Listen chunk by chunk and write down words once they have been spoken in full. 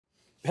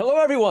Hello,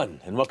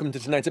 everyone, and welcome to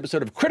tonight's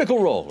episode of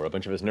Critical Role, where a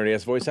bunch of us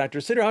nerdy-ass voice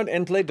actors sit around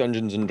and play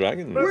Dungeons and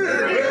Dragons.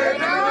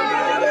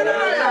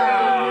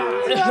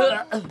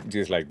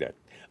 Just like that.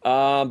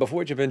 Before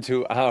we jump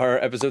into our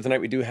episode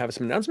tonight, we do have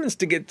some announcements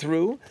to get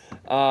through,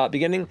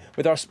 beginning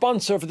with our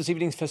sponsor for this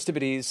evening's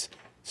festivities,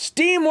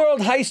 SteamWorld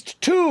Heist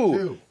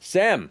 2.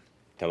 Sam,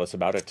 tell us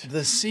about it.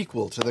 The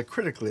sequel to the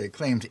critically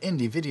acclaimed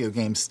indie video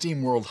game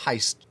SteamWorld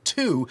Heist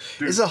 2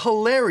 is a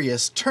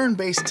hilarious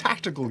turn-based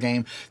tactical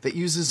game that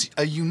uses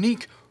a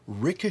unique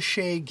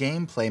ricochet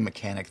gameplay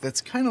mechanic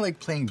that's kind of like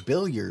playing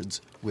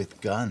billiards with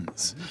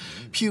guns.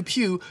 Pew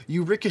pew,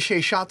 you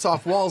ricochet shots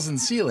off walls and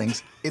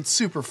ceilings. It's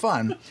super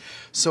fun.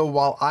 So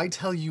while I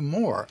tell you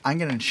more, I'm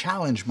going to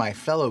challenge my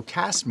fellow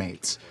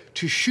castmates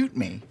to shoot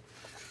me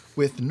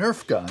with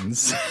Nerf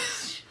guns.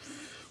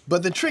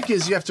 But the trick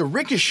is you have to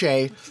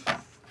ricochet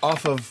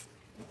off of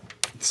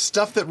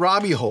stuff that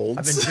Robbie holds.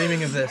 I've been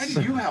dreaming of this.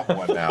 Why do you have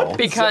one now?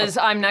 Because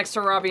I'm next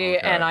to Robbie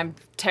and I'm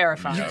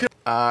terrified.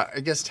 I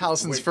guess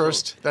Talison's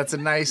first. That's a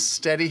nice,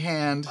 steady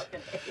hand.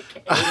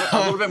 A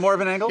little bit more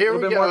of an angle. Here a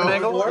little we bit more of an go.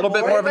 angle. A little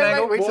bit more of an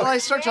angle. Wait till I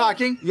start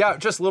talking. Yeah,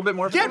 just a little bit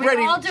more. Get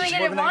ready. All doing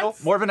it at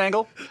once? More of an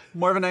angle.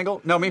 More of an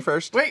angle. No, me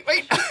first. Wait.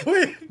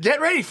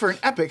 Get ready for an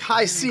epic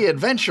high-sea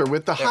adventure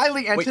with the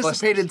highly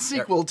anticipated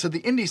sequel to the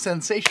indie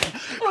sensation.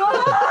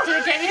 Did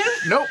it get you?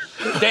 Nope.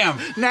 Damn.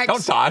 Next,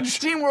 Don't dodge.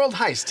 SteamWorld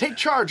Heist. Take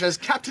charge as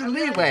Captain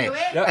Leeway do it?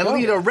 Yeah, and go.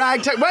 lead a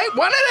ragtag. Wait,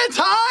 one at a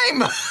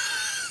time.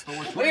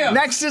 Liam.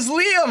 Next is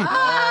Liam,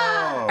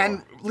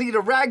 and lead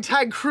a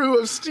ragtag crew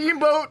of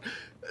steambots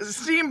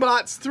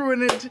through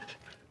an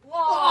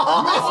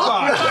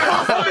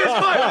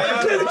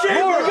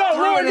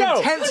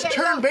intense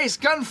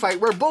turn-based gunfight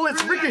where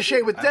bullets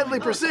ricochet with deadly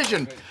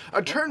precision.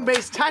 A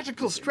turn-based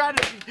tactical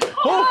strategy.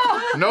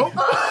 Nope.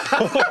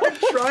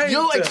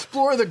 You'll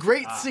explore the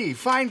Great Sea,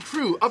 find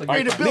crew,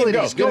 upgrade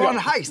abilities, go on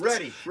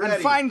heists, and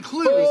find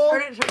clues.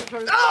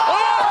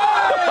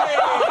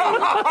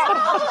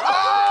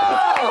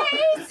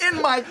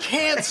 In my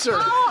cancer.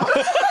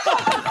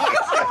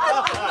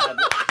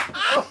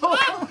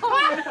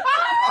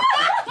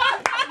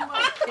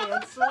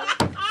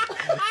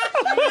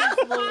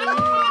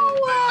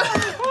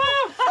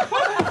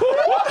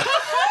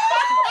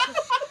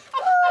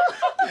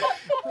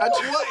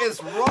 What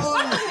is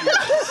wrong with you?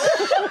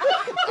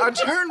 A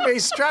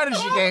turn-based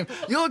strategy game.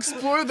 You'll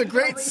explore the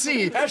Great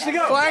Sea, Ashley,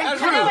 go. find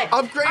crew,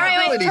 upgrade All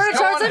right, wait, abilities, turn it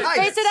go on towards him. heists,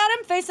 Face it at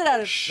him. Face it at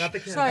him. Not the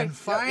kid. Sorry. and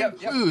find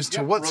clues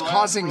to what's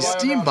causing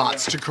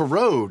steambots to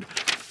corrode.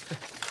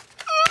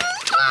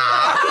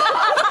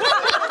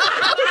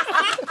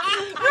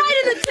 Right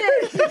in the chin.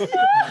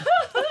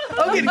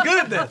 I'm getting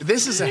good at this.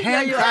 This is a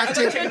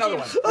handcrafted. Another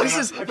one. This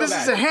is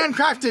a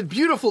handcrafted,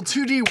 beautiful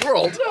 2D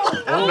world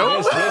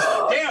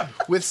Damn.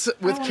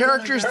 with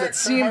characters that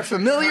seem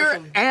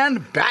familiar and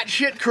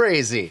batshit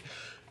crazy.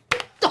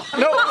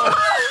 No.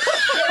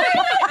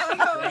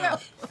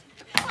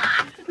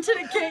 Did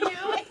it get you?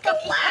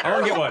 I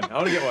want to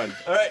get one.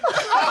 All right.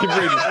 Keep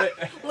reading.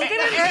 Look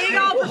at him being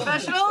all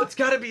professional. It's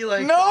got to be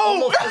like No.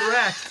 almost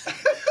correct.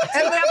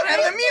 And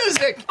the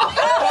music.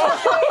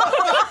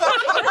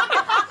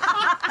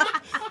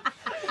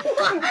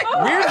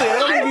 Weirdly, I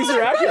don't think these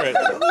are accurate.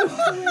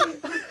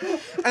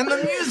 And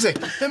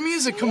the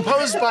music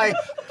composed by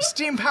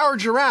Steam Power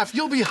Giraffe.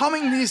 You'll be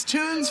humming these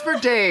tunes for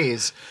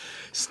days.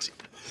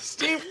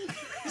 Steam.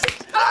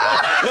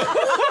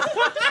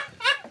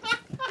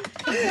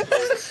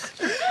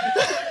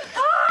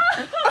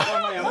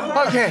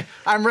 Okay,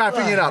 I'm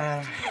wrapping it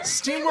up.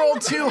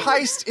 SteamWorld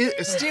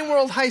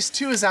Heist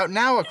 2 is out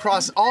now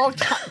across all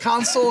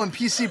console and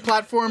PC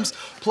platforms.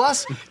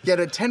 Plus, get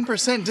a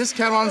 10%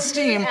 discount on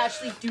Steam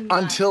Ashley, do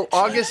not. until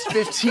August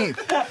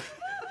 15th.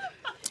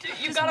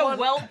 You got a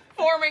welt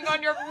forming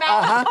on your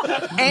mouth.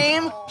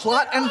 Aim,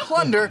 plot, and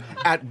plunder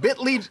at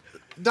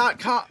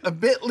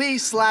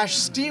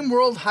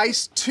bit.ly/SteamWorld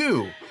Heist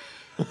 2.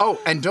 Oh,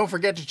 and don't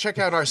forget to check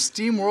out our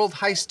SteamWorld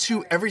Heist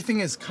 2 Everything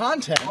is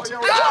Content. My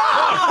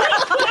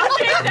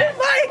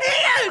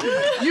hand!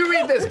 You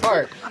read this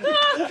part.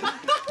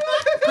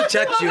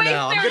 Protect you Wait,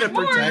 now. I'm there's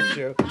gonna protect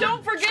you.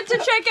 Don't forget to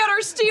check out our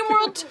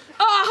SteamWorld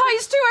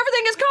Heist 2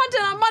 Everything is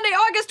Content on Monday,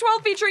 August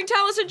 12th, featuring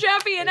Taliesin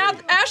Jaffe and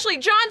Ashley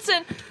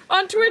Johnson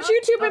on Twitch,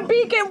 YouTube, and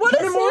Beacon. What is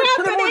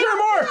happening?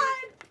 More.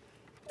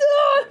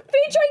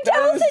 Featuring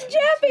Taliesin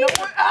Jaffe.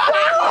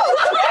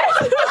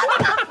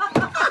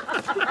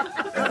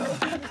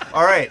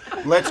 All right,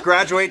 let's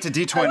graduate to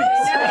D20s.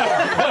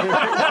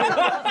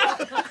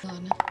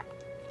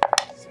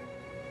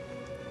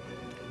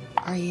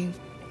 Laudna.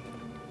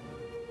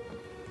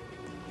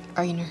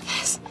 Are you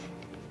nervous?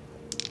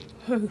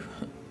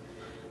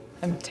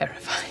 I'm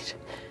terrified.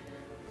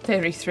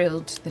 Very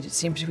thrilled that it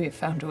seems we have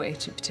found a way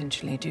to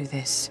potentially do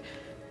this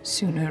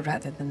sooner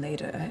rather than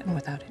later and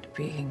without it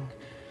being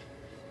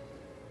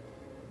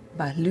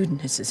by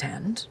Laudna's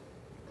hand.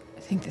 I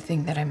think the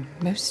thing that I'm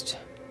most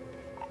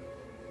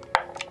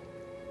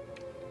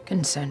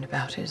concerned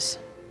about is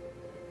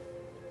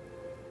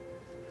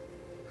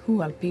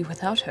who I'll be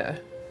without her.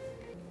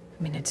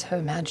 I mean, it's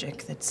her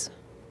magic that's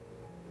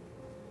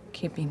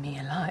keeping me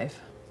alive.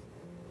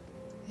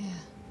 Yeah.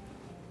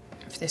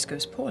 If this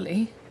goes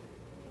poorly,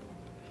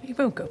 it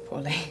won't go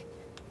poorly.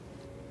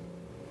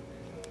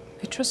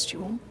 I trust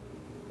you all.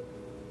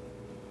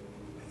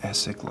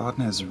 Essek,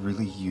 Laudna is a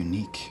really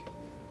unique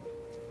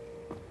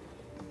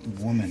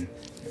woman.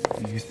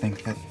 Do you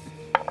think that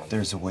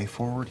there's a way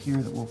forward here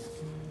that will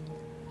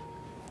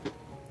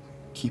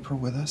keep her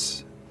with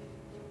us?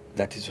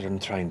 That is what I'm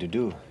trying to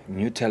do.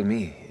 You tell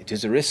me. It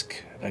is a risk,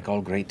 like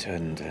all great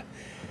and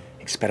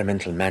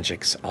experimental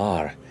magics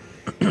are.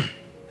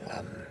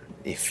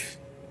 If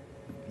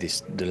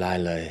this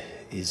Delilah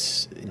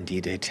is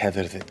indeed a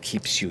tether that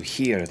keeps you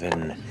here,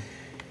 then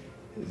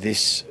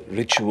this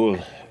ritual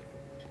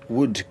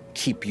would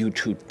keep you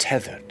two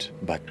tethered,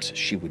 but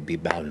she would be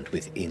bound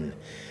within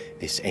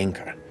this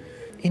anchor.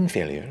 In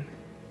failure,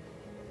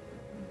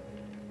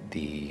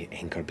 the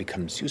anchor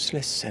becomes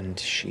useless and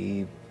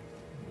she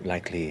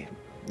likely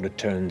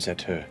returns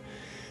at her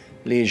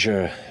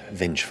leisure,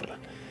 vengeful.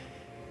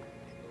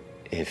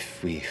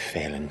 If we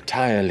fail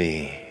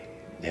entirely,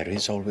 there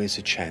is always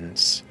a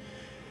chance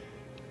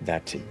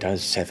that it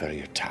does sever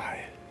your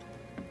tie,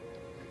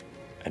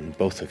 and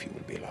both of you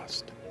will be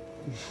lost.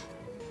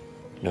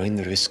 Knowing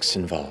the risks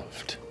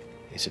involved,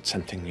 is it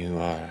something you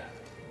are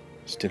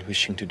still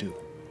wishing to do?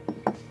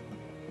 It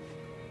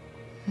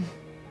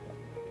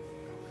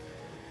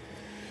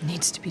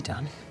needs to be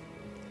done.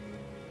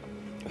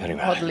 Very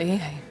well.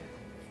 Oddly,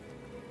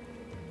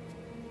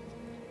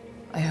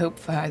 I hope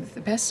for either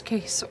the best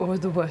case or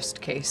the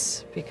worst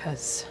case,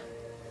 because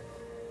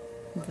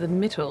the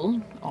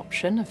middle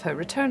option of her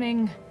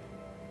returning,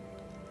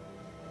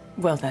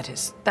 well, that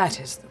is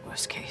the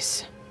worst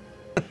case.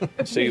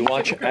 So you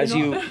watch as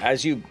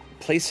you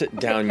place it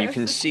down. You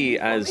can see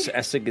as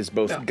Essek is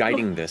both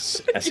guiding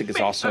this, Essek is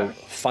also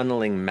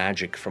funneling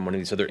magic from one of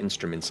these other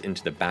instruments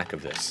into the back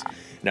of this.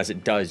 And as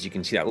it does, you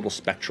can see that little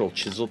spectral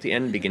chisel at the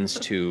end begins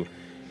to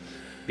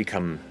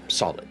become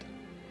solid.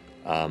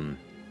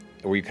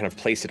 Where you kind of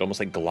place it, almost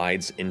like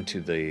glides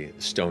into the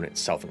stone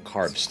itself and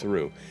carves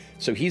through.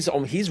 So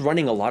he's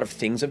running a lot of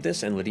things of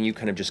this and letting you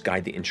kind of just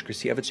guide the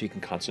intricacy of it, so you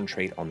can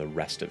concentrate on the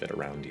rest of it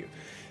around you.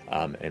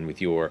 And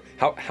with your,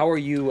 how are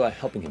you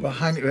helping him?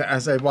 Behind,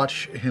 as I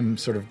watch him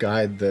sort of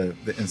guide the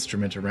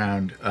instrument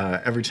around,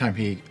 every time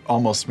he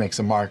almost makes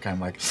a mark, I'm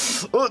like,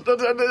 This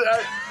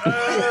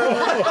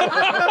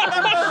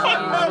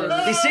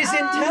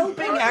isn't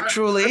helping,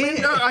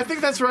 actually. no, I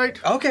think that's right.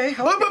 Okay.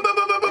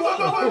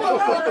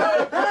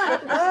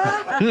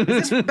 Is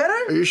this better?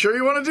 Are you sure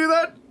you want to do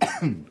that?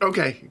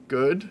 Okay,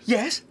 good.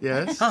 Yes.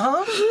 Yes. Uh-huh.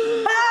 No,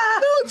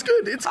 it's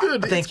good. It's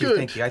good. Thank it's you, good.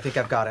 thank you. I think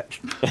I've got it.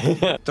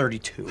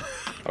 32.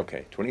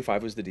 Okay,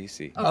 25 was the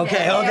DC.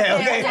 Okay.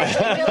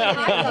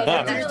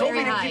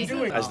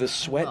 As the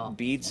sweat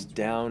beads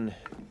down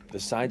the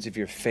sides of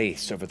your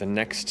face over the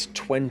next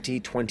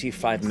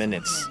 20-25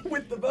 minutes.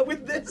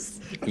 With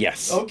this?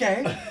 Yes.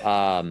 Okay.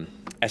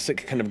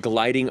 Essek kind of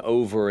gliding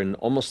over and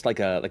almost like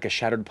a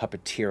shadowed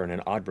puppeteer and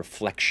an odd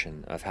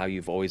reflection of how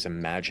you've always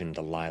imagined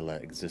Delilah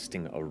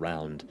existing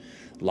around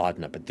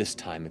Laudna, but this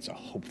time it's a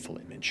hopeful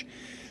image.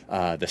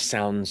 The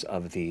sounds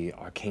of the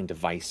arcane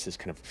device is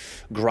kind of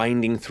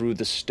grinding through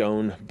the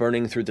stone,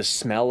 burning through the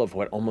smell of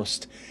what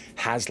almost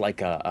has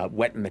like a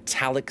wet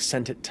metallic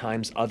scent at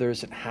times.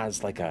 Others it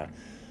has like a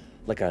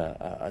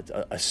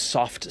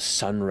soft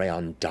sun ray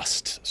on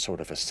dust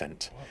sort of a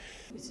scent.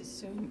 This is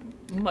so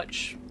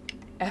much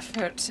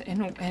effort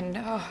and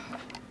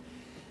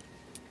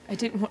I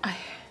didn't want.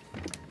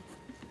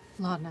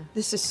 Laudna.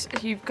 This is,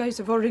 you guys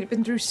have already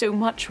been through so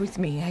much with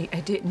me. I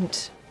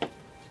didn't.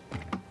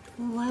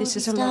 Why This would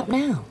is you a stop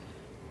lot.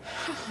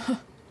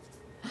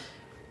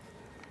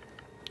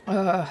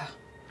 now?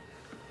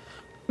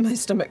 My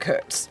stomach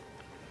hurts.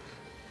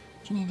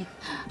 Do you need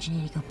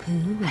to go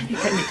poo?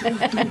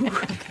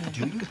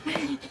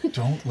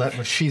 Don't let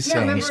what she's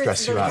saying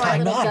stress you out.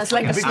 I'm not. It's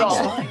like a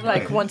sloth.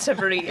 Like once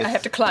every, I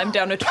have to climb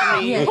down a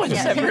tree once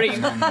every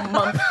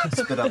month.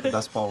 Spit out the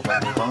dust ball with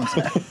all your bones.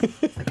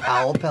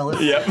 Owl pellet.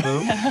 Yep.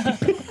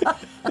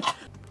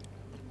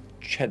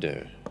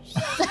 Cheddar.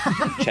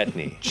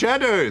 Chetney.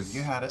 Chetters!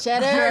 You had it.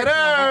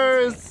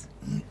 Chetters!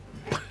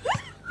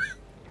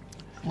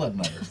 Blood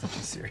nutter, such a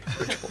serious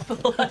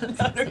ritual.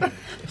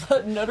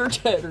 Nutter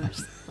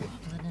Chetters.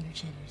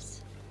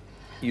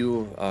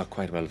 You are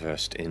quite well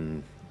versed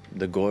in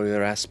the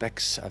gorier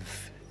aspects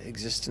of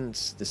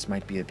existence. This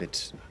might be a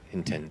bit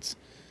intense.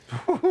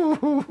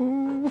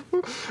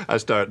 I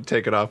start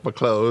taking off my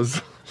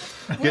clothes,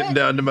 getting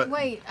down to my...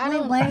 Wait, I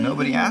don't like.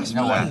 Nobody asked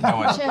for that.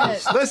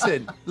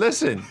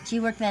 Listen. Do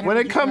you work better When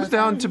with it your comes clothes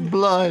down on? to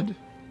blood,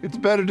 it's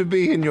better to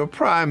be in your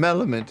prime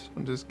element.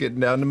 I'm just getting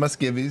down to my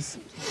skivvies.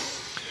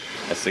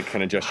 Essek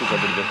kind of gestures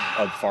over to the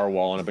far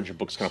wall, and a bunch of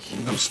books kind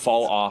of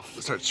fall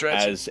off Start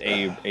stretching. as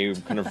a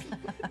kind of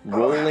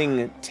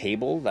rolling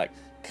table that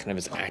kind of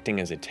is acting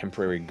as a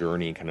temporary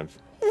gurney, kind of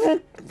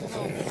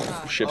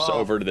shifts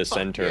over to the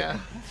center.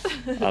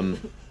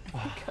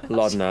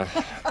 Laudna,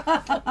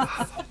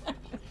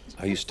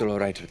 are you still all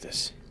right with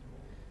this?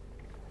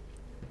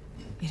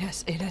 It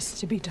has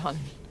to be done.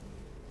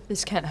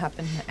 This can't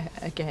happen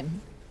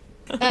again.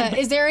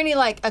 Is there any,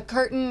 like, a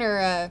curtain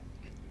or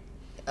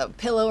a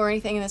pillow or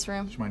anything in this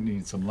room? You might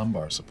need some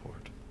lumbar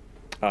support.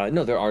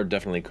 No, there are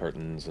definitely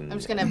curtains and. I'm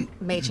just gonna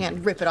mage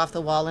hand rip it off the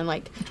wall and,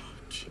 like,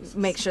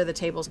 make sure the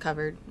table's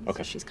covered Okay.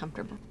 so she's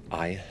comfortable.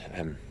 I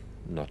am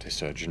not a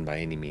surgeon by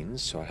any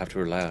means, so I'll have to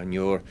rely on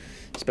your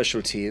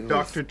specialty.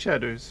 Dr.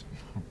 Chetters.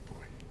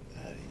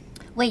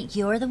 Wait,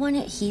 you're the one?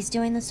 He's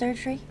doing the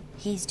surgery?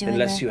 He's doing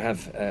Unless you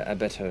have a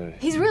better.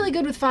 He's really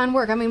good with fine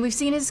work. I mean, we've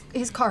seen his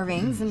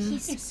carvings, and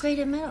He's great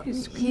at metal.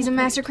 he's a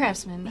master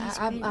craftsman.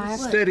 I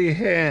Steady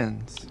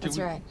hands. That's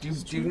right. Do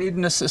you need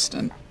an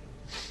assistant?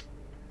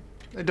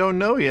 I don't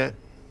know yet.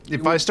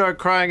 If I start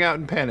crying out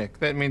in panic,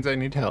 that means I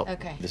need help.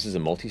 Okay. This is a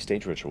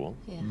multi-stage ritual.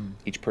 Yeah.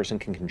 Each person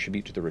can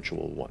contribute to the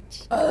ritual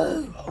once.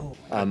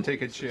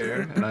 Take a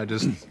chair and I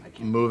just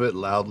move it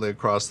loudly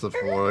across the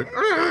floor. Like,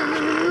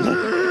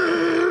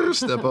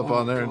 step up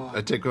on there and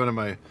I take one of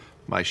my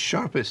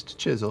sharpest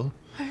chisel.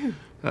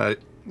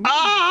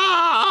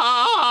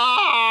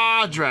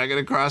 Drag it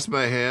across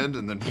my hand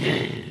and then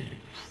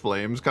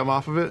flames come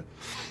off of it.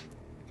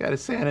 Gotta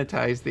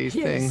sanitize these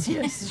things.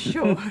 Yes,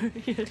 sure.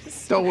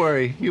 Yes. Don't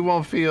worry, you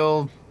won't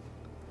feel.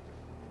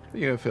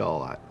 You're gonna feel a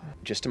lot.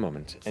 Just a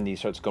moment, and he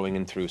starts going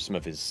in through some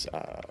of his,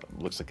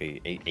 looks like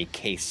a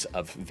case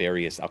of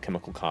various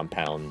alchemical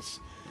compounds.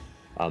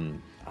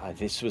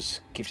 This was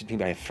gifted to me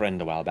by a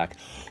friend a while back.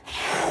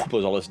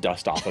 Blows all this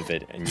dust off of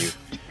it, and you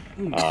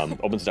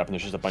opens it up, and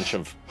there's just a bunch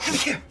of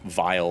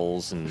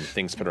vials and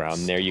things put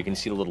around there. You can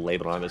see the little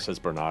label on it that says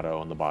Brenatto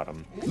on the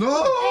bottom.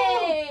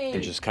 Hey!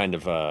 And just kind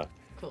of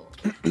Cool.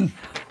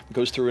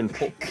 goes through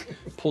and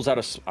pulls out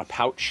a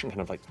pouch and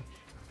kind of like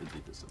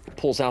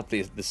pulls out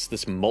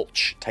this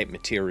mulch type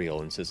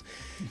material and says,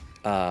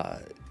 the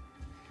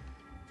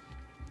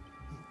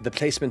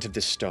placement of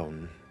this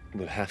stone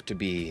will have to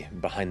be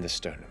behind the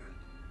sternum.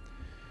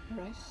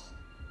 Right.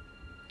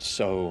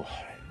 So,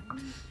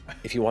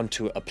 if you want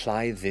to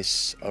apply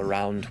this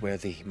around where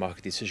the mark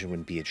of decision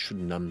would be, it should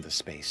numb the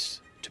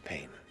space to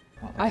pain.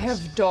 I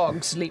have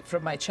dogs leap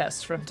from my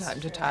chest from time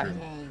to time.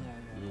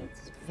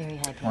 It's very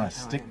high. Want to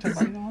stick to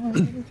bite on or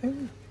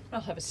anything? I'll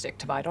have a stick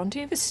to bite on. Do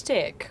you have a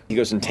stick? He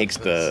goes and takes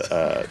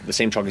the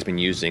same chalk he's been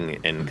using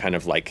and kind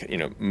of like,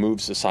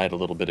 moves aside a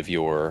little bit of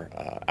your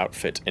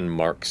outfit and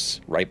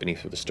marks right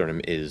beneath where the sternum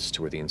is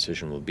to where the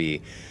incision will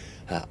be.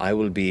 I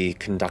will be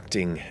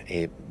conducting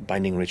a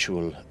binding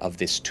ritual of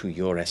this to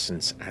your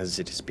essence as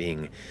it is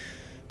being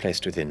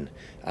placed within.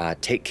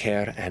 Take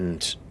care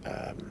and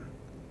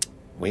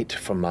wait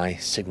for my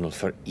signal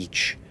for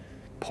each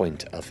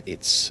point of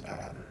its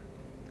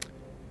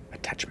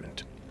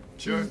attachment.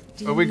 Sure.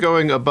 Are we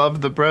going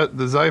above the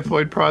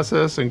xiphoid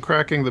process and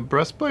cracking the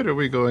breastplate, or are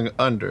we going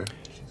under?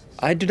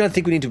 I do not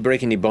think we need to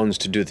break any bones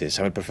to do this.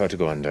 I would prefer to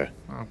go under.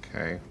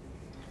 Okay.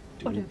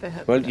 Whatever.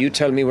 Well, you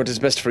tell me what is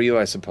best for you,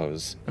 I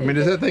suppose. I mean,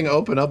 does that thing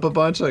open up a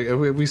bunch? Like, have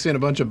we seen a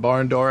bunch of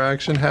barn door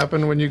action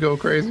happen when you go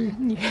crazy?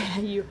 Yeah,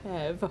 you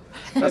have.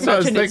 That's what I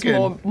was thinking.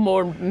 It's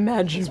more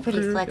magical. Pretty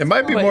It flexible.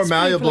 might be Well, more it's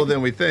pretty malleable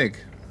than we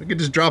think. We could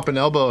just drop an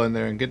elbow in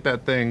there and get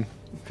that thing.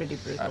 Pretty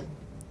brutal.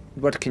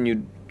 What can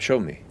you show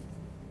me?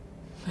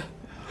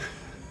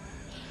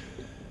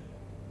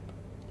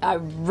 I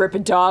rip a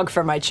dog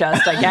from my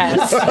chest, I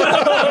guess. I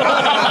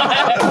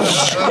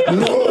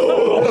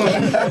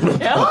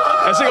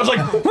think I was like,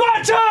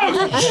 watch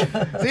out!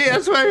 See,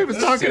 that's what I was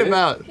talking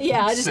about.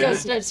 Yeah, I just gotta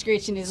start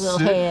screeching his little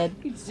head.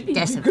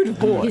 That's a good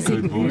boy.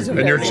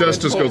 And your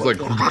chest just goes like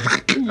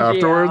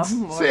afterwards.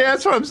 Yeah. See,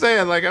 that's what I'm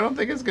saying. Like, I don't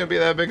think it's gonna be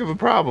that big of a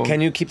problem. Can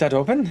you keep that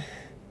open?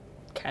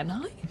 Can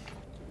I?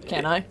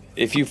 Can I?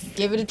 If you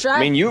Give it a try. I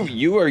mean,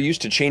 you are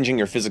used to changing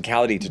your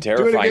physicality to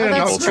terrify again.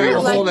 people. That's so you're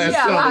true. Hold that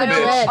Yeah, son of a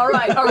bitch. all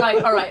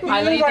right.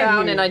 I lay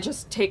down and I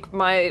just take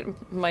my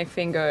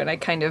finger and I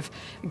kind of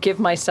give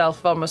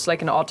myself almost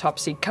like an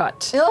autopsy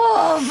cut.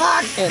 Oh,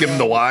 fuck! And Give him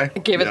the Y.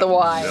 Give it the Yeah.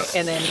 Y, Yeah.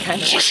 and then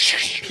kind of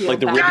peel Like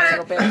the back rib- a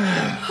little bit.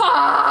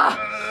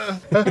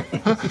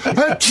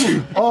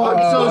 Oh, I'm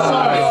so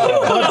sorry.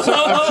 I'm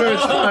sure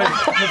it's fine.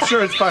 I'm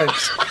sure it's fine.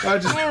 I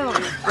just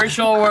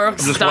Ritual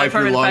works. just Die wipe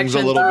from your lungs a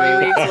infection little 3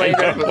 bit. weeks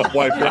later.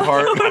 Wipe your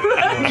heart.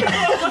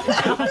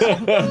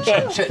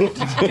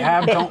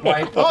 Dab, don't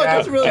wipe. Oh, it dab,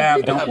 doesn't really dab,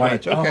 need don't that wipe.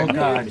 much. Okay. Oh,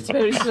 God.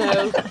 Very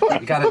slow.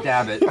 You gotta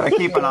dab it. Gotta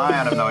keep an eye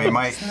on him though. He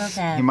might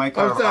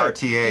carve that?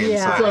 RTA Yeah.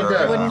 inside. What's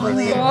that? Wouldn't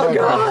believe Oh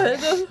God.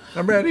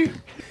 I'm ready.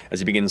 As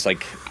he begins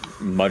like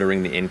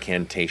muttering the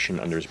incantation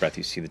under his breath,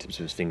 you see the tips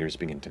of his fingers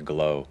begin to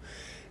glow.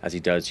 As he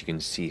does, you can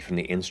see from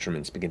the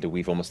instruments begin to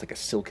weave almost like a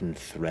silken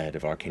thread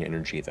of arcane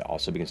energy that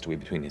also begins to weave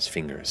between his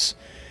fingers.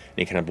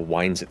 And he kind of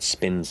winds it,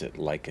 spins it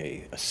like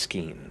a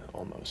skein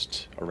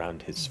almost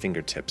around his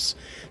fingertips,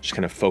 just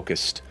kind of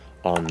focused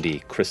on the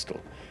crystal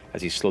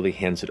as he slowly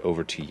hands it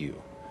over to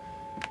you.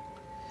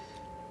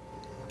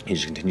 He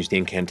just continues the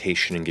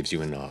incantation and gives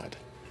you a nod.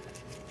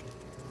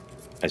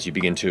 As you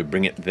begin to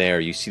bring it there,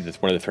 you see that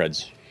one of the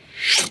threads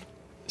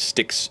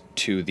sticks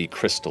to the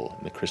crystal,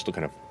 and the crystal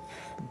kind of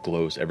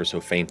glows ever so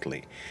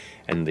faintly,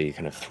 and the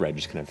kind of thread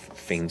just kind of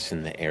faints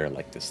in the air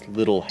like this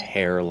little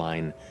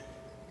hairline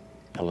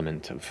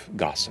element of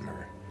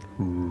gossamer,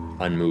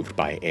 unmoved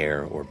by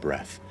air or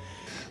breath,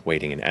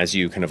 waiting. And as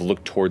you kind of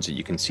look towards it,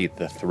 you can see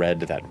the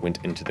thread that went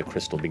into the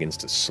crystal begins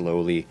to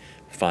slowly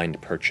find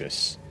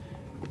purchase,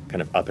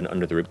 kind of up and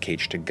under the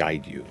ribcage to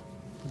guide you.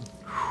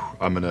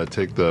 I'm gonna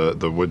take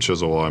the wood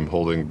chisel while I'm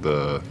holding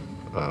the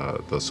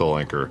soul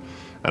anchor,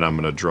 and I'm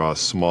gonna draw a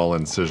small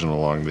incision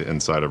along the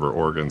inside of her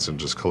organs and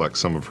just collect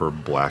some of her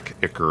black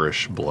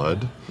ichorish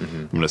blood.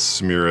 I'm gonna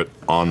smear it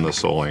on the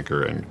soul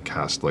anchor and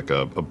cast like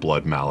a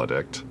blood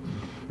maledict,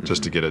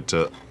 just to get it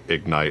to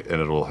ignite,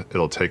 and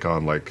it'll take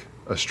on like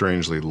a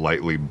strangely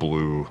lightly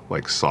blue,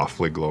 like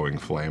softly glowing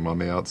flame on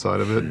the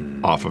outside of it,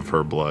 off of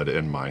her blood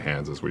in my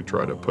hands as we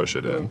try to push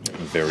it in.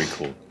 Very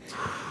cool.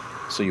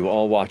 So you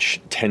all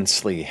watch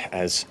tensely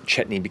as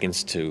Chetney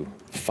begins to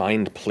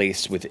find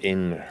place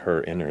within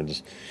her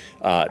innards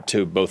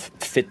to both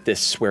fit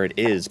this where it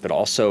is, but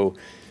also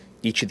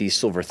each of these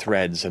silver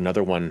threads,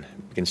 another one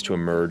begins to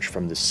emerge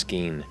from the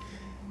skein,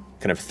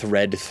 kind of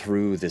thread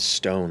through this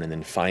stone and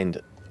then find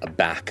a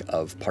back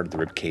of part of the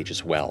ribcage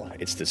as well.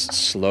 It's this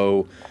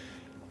slow,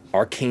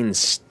 arcane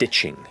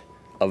stitching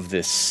of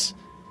this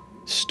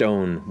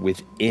stone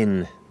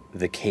within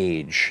the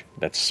cage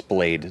that's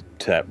splayed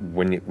to that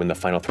when the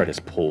final thread is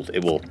pulled,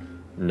 it will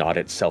knot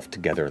itself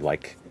together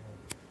like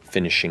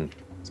finishing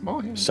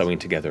sewing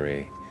together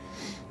a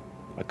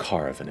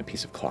carve in a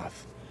piece of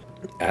cloth.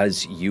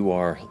 As you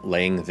are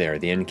laying there,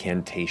 the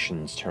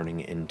incantation's turning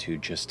into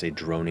just a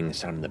droning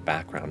sound in the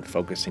background.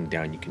 Focusing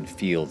down, you can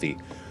feel the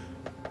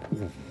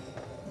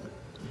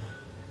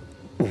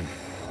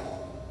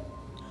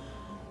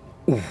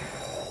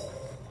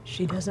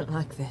She doesn't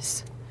like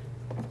this.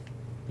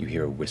 You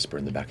hear a whisper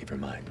in the back of your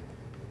mind.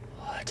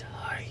 What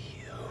are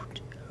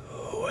you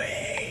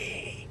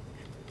doing?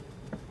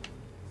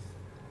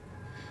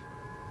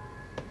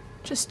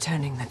 Just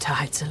turning the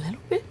tides a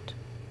little bit.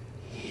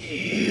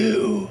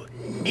 You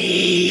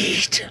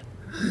need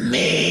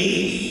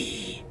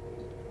me.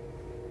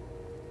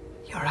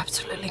 You're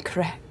absolutely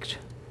correct.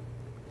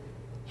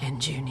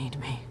 And you need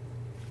me.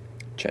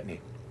 Chetney,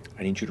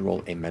 I need you to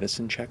roll a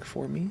medicine check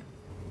for me.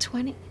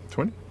 20.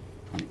 20?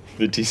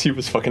 The DC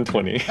was fucking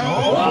 20.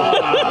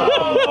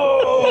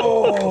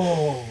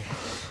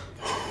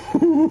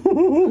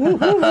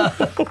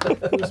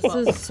 This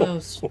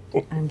is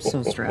I'm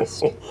so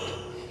stressed.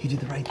 You did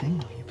the right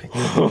thing.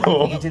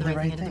 You did the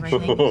right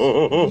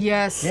thing.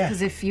 Yes, Yeah.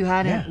 because if you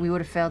hadn't, Yeah. we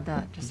would have failed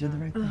that. You did the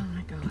right thing. Oh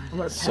my god. I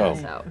would have So-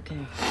 passed out.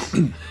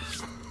 Okay.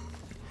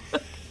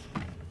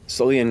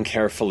 Slowly and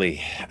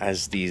carefully,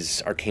 as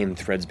these arcane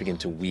threads begin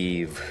to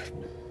weave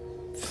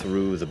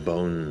through the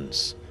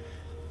bones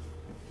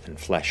and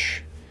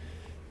flesh,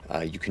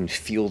 you can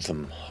feel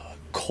them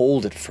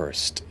cold at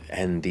first,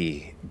 and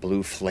the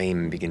blue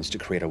flame begins to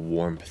create a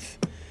warmth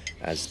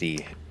as the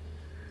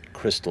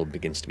crystal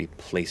begins to be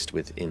placed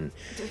within.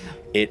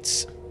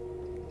 It's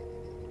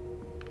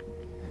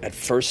at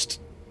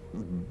first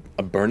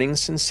a burning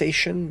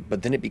sensation,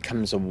 but then it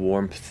becomes a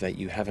warmth that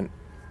you haven't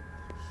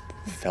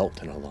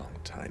felt in a long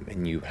time,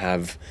 and you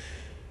have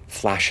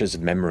flashes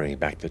of memory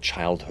back to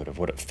childhood of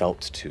what it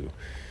felt to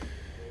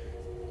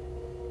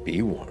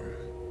be warm,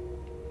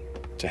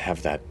 to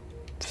have that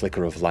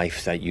flicker of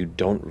life that you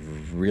don't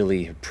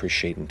really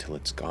appreciate until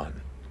it's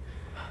gone.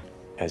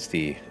 As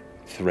the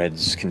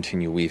threads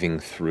continue weaving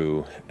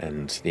through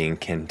and the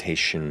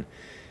incantation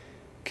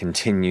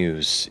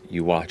continues,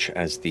 you watch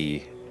as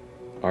the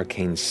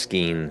arcane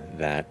skein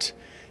that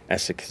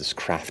Essex has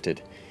crafted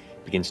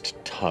begins to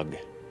tug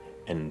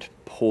and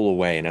pull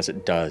away, and as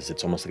it does,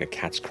 it's almost like a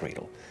cat's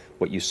cradle.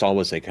 What you saw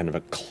was a kind of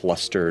a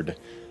clustered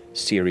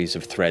series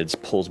of threads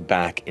pulls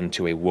back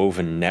into a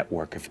woven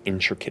network of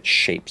intricate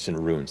shapes and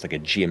runes, like a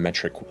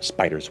geometric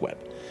spider's web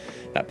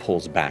that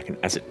pulls back, and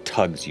as it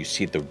tugs, you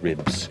see the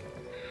ribs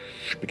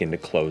begin to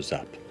close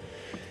up.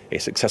 A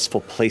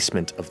successful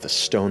placement of the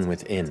stone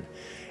within.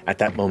 At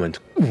that moment,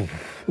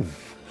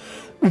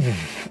 the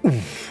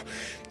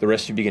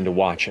rest of you begin to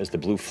watch as the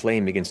blue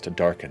flame begins to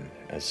darken,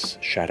 as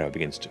shadow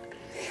begins to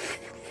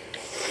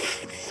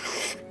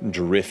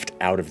drift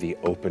out of the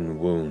open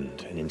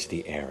wound and into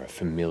the air, a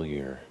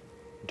familiar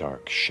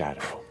dark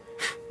shadow.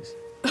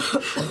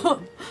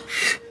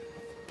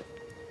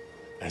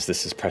 As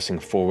this is pressing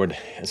forward,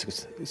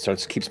 as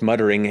it keeps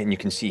muttering, and you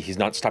can see he's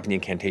not stopping the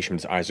incantation,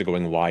 his eyes are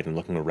going wide and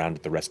looking around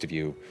at the rest of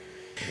you.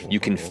 You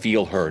can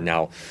feel her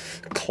now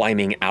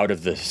climbing out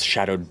of the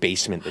shadowed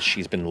basement that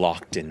she's been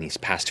locked in these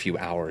past few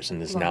hours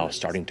and is now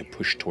starting to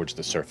push towards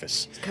the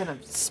surface. Kind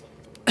of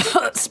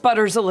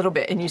sputters a little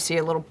bit, and you see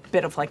a little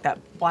bit of like that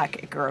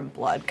black ichor and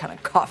blood kind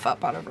of cough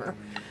up out of her.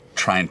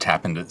 Try and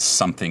tap into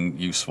something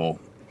useful.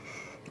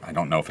 I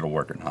don't know if it'll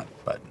work or not,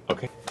 but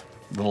okay.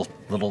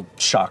 Little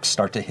shocks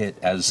start to hit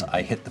as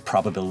I hit the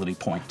probability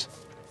point.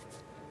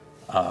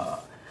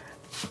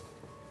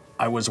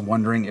 I was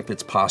wondering if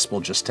it's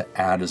possible just to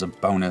add as a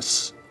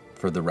bonus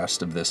for the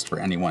rest of this, for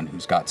anyone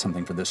who's got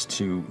something for this,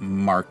 to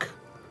mark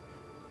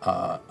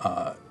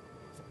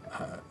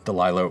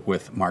Delilah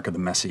with Mark of the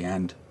Messy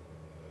End.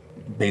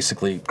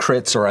 basically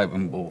crits, or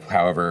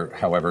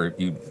however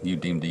you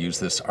deem to use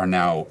this, are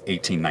now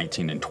 18,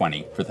 19, and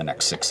 20 for the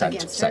next 6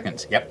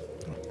 seconds. Yep.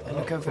 I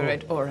look over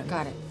at Orym.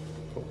 Got it.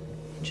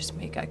 Just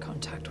make eye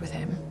contact with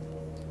him.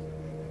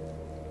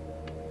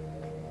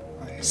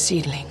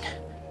 Seedling.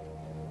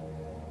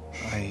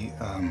 I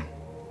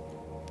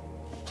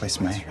place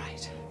my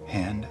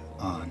hand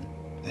on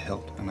the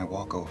hilt and I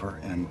walk over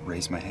and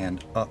raise my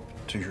hand up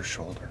to your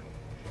shoulder.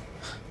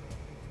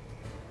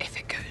 If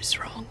it goes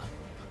wrong.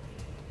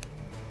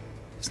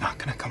 It's not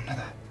gonna come to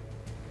that.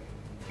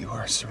 You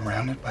are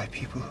surrounded by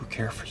people who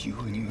care for you,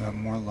 and you have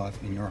more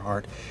love in your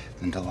heart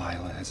than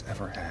Delilah has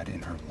ever had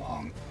in her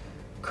long,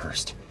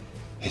 cursed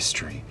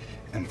history.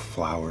 And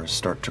flowers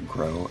start to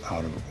grow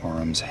out of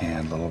Orym's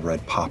hand. Little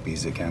red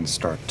poppies again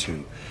start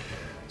to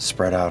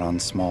spread out on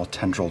small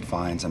tendrilled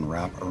vines and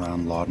wrap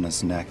around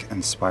Laudna's neck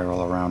and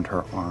spiral around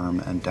her arm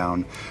and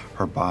down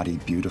her body,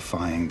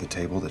 beautifying the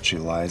table that she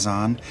lies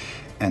on.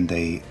 And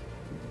they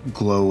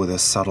glow with a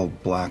subtle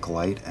black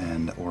light,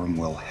 and Orym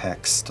will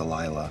hex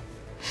Delilah.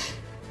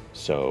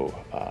 So,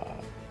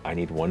 I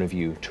need one of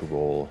you to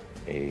roll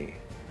a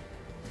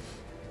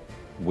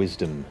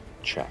wisdom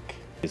check.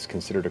 It's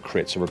considered a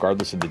crit, so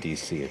regardless of the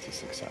DC, it's a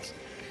success.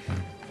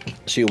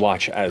 So you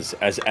watch as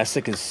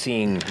Essek is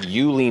seeing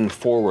you lean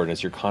forward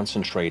as you're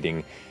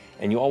concentrating,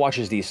 and you all watch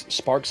as these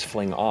sparks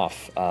fling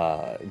off.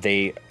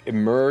 They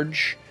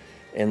emerge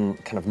in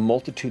kind of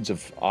multitudes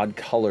of odd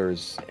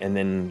colors, and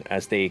then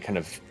as they kind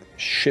of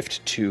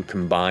shift to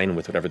combine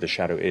with whatever the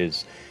shadow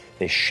is,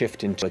 they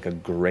shift into like a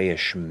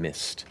grayish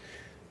mist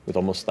with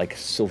almost like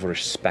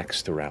silverish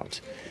specks throughout,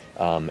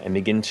 and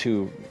begin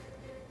to,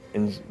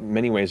 in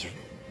many ways,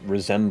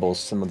 resembles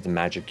some of the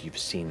magic you've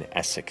seen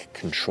Essek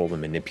control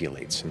and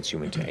manipulate since you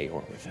went to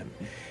Aor with him.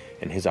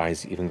 And his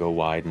eyes even go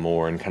wide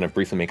more and kind of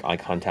briefly make eye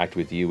contact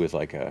with you with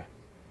like a,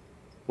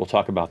 we'll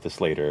talk about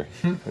this later,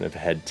 kind of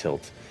head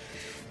tilt.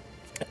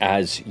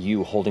 As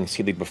you holding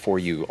Seelig before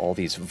you, all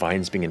these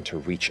vines begin to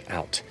reach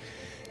out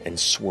and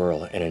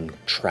swirl and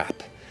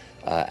entrap.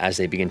 As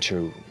they begin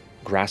to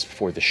grasp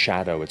for the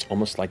shadow, it's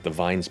almost like the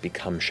vines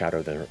become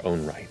shadow their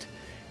own right.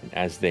 And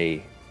as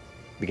they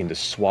begin to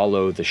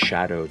swallow the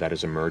shadow that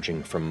is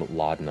emerging from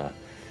Laudna,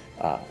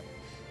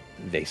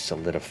 they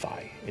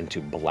solidify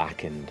into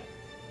blackened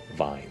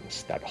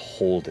vines that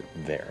hold it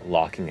there,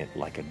 locking it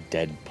like a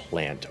dead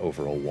plant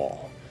over a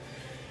wall.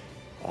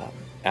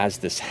 As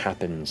this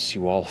happens,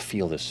 you all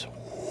feel this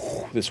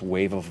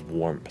wave of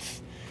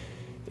warmth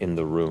in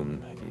the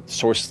room,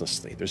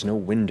 sourcelessly. There's no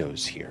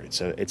windows here.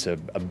 It's a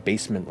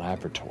basement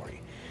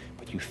laboratory,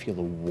 but you feel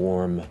a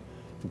warm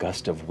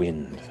gust of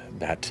wind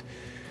that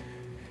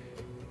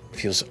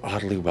feels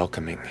oddly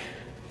welcoming,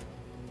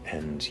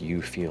 and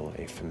you feel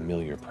a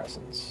familiar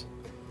presence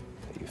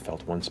that you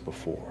felt once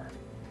before.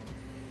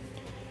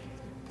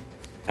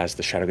 As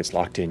the shadow gets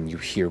locked in, you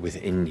hear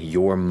within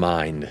your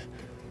mind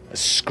a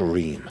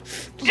scream.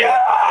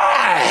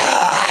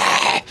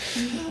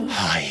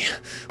 I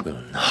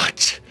will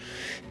not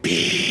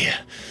be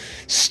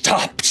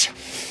stopped.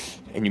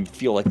 And you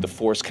feel like the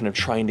force kind of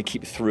trying to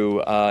keep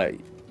through.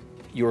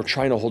 You're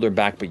trying to hold her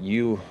back, but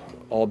you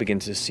all begin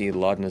to see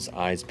Laudna's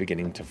eyes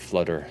beginning to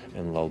flutter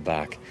and lull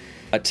back.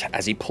 But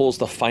as he pulls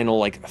the final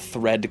like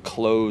thread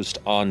closed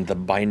on the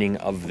binding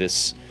of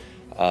this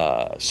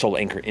soul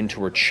anchor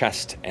into her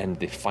chest, and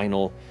the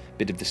final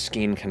bit of the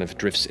skein kind of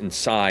drifts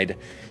inside,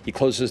 he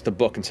closes the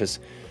book and says,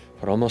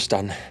 "We're almost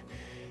done.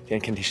 The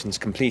incantation's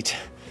complete.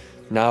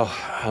 Now,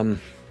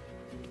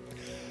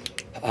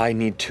 I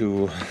need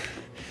to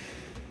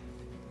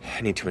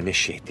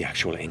initiate the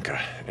actual anchor."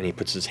 And he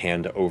puts his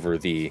hand over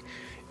the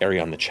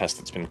area on the chest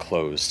that's been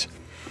closed.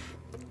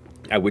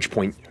 At which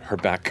point her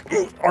back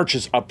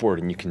arches upward,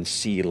 and you can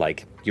see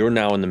like you're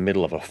now in the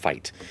middle of a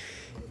fight.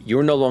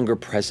 You're no longer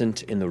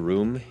present in the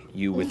room.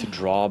 You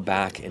withdraw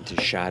back into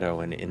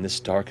shadow, and in this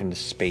darkened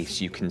space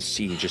you can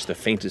see just the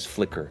faintest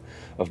flicker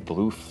of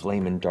blue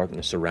flame and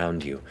darkness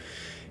around you.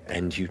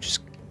 And you just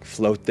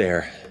float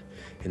there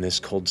in this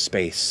cold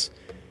space.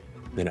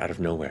 Then out of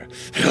nowhere,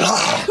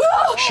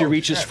 she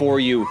reaches for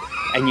you,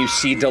 and you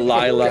see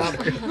Delilah,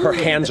 her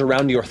hands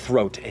around your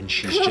throat, and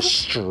she's just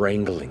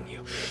strangling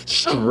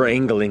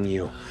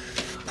you,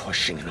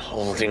 pushing and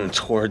holding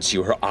towards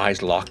you, her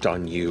eyes locked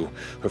on you.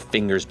 Her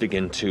fingers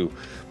begin to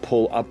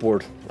pull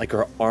upward like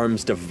her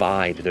arms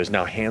divide. There's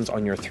now hands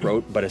on your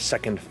throat, but a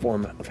second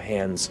form of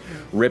hands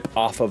rip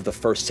off of the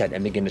first set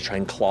and begin to try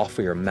and claw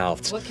for your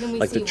mouth. What can we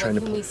like see? they're trying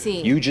What can we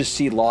see? You just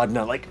see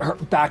Laudna, like her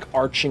back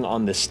arching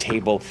on this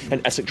table,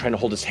 and Essek trying to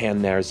hold his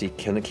hand there as he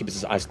keeps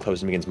his eyes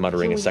closed and begins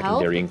muttering Can a we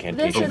secondary help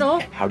incantation. this at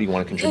all? How do you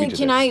want to contribute to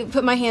Can this? I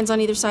put my hands on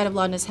either side of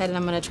Laudna's head, and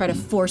I'm going to try to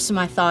force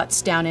my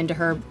thoughts down into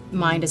her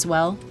mind as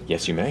well?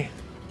 Yes, you may.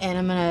 And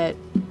I'm going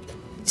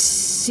to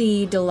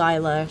see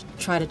Delilah,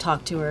 try to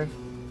talk to her.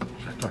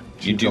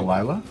 You do.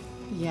 Delilah?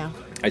 Yeah.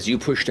 As you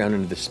push down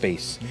into the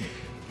space,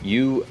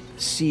 you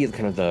see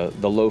kind of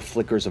the low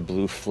flickers of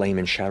blue flame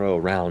and shadow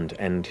around,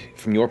 and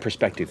from your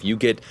perspective, you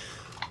get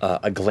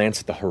a glance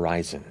at the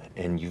horizon,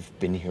 and you've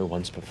been here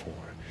once before.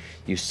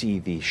 you see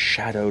the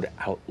shadowed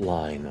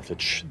outline of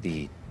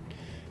the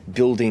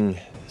building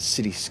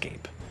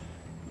cityscape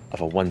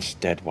of a once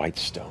dead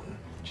Whitestone,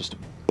 just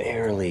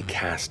barely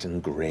cast in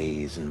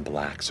grays and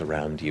blacks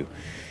around you.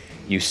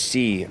 You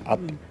see up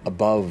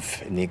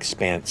above in the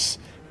expanse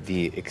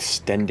the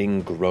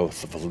extending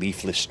growth of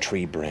leafless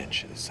tree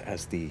branches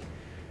as the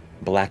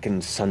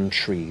blackened sun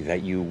tree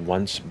that you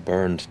once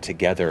burned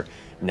together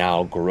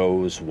now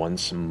grows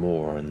once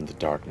more in the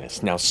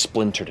darkness, now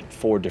splintered in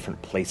 4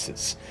 different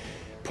places,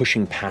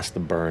 pushing past the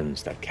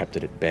burns that kept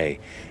it at bay.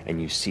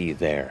 And you see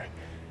there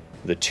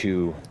the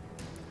 2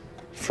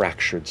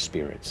 fractured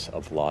spirits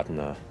of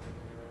Laudna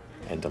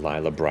and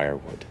Delilah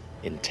Briarwood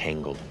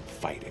entangled and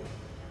fighting.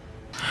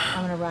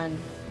 I'm gonna run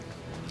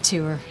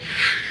to her.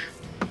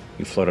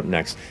 You float up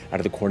next. Out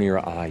of the corner of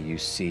your eye, you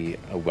see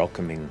a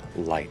welcoming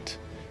light.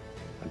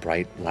 A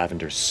bright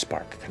lavender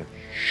spark kind of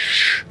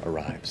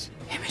arrives.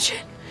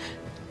 Imogen.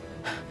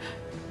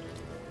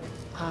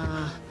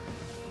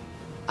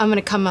 I'm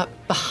gonna come up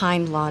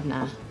behind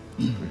Laudna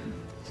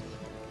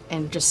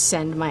and just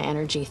send my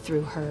energy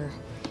through her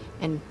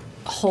and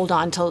hold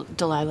on to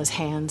Delilah's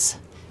hands.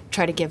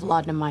 Try to give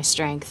Laudna my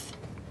strength.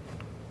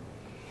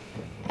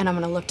 And I'm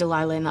gonna look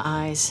Delilah in the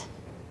eyes.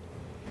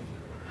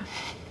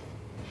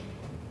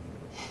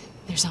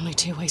 There's only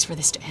 2 ways for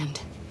this to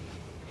end.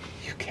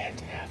 You can't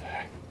have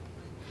her.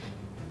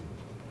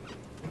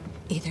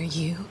 Either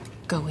you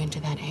go into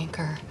that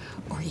anchor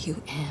or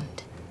you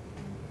end.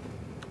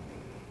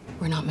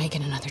 We're not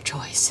making another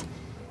choice.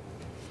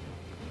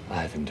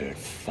 I've endured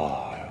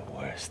far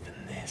worse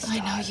than this. I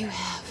know you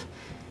have.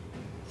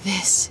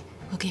 This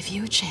will give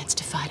you a chance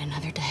to fight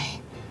another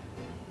day.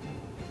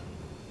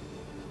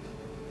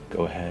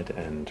 Go ahead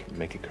and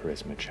make a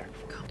charisma check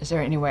for me. Is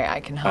there any way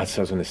I can help? That's what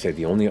I was going to say.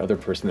 The only other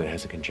person that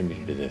hasn't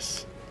contributed to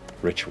this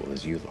ritual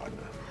is you,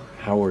 Laudna.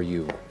 How are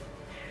you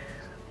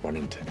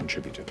wanting to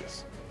contribute to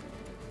this?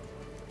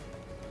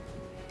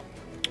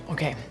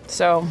 Okay,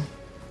 so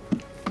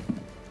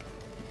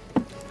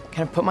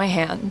kind of put my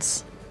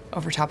hands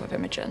over top of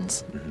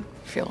Imogen's.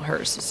 Feel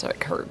hers. It's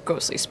like her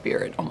ghostly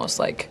spirit almost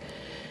like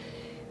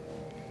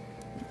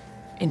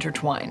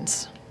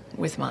intertwines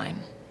with mine.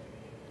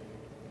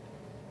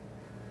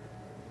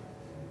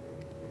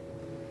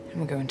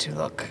 I'm going to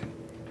look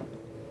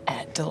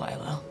at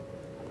Delilah.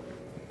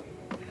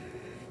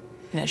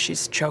 And as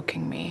she's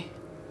choking me,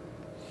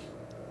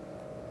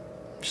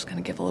 I'm just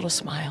gonna give a little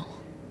smile.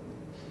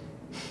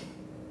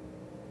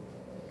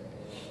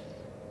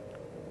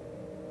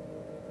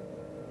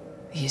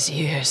 These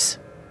years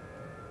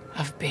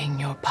of being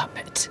your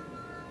puppet,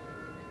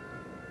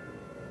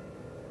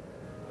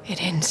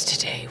 it ends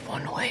today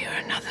one way or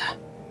another.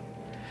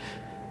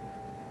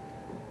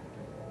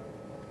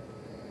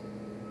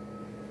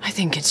 I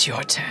think it's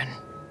your turn.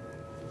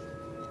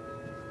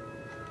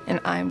 And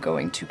I'm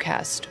going to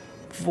cast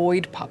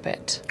Void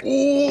Puppet.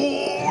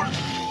 Oh,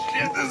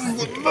 shit, this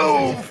is the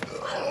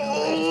move.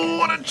 Oh,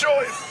 what a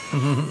choice.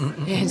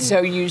 And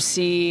so you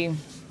see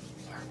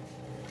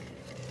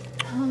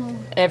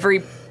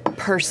every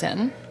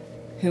person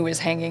who was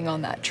hanging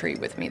on that tree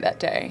with me that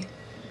day,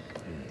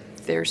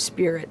 their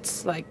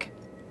spirits like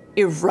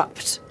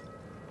erupt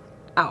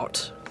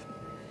out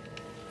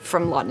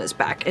from Laudna's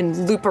back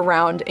and loop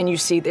around, and you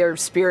see their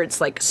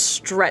spirits like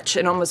stretch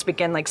and almost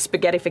begin like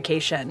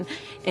spaghettification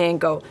and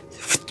go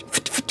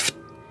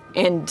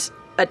and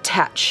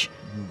attach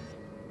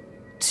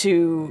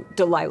to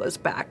Delilah's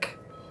back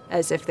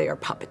as if they are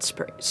puppet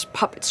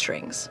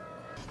strings.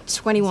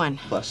 21.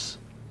 Plus?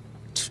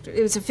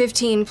 It was a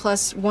 15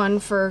 plus 1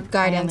 for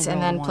guidance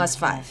and then plus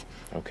 5.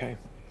 Okay.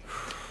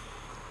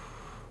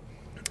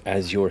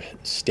 As you're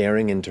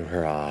staring into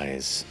her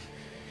eyes,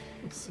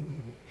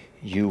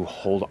 you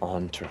hold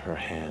on to her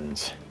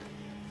hands.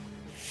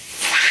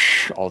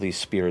 All these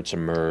spirits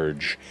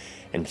emerge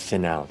and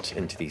thin out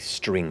into these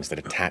strings that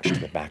attach to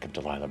the back of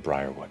Delilah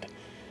Briarwood.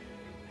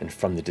 And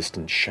from the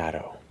distant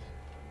shadow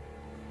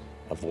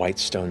of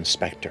Whitestone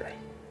Spectre,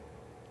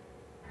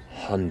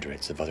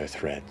 hundreds of other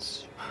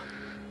threads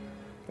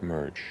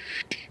emerge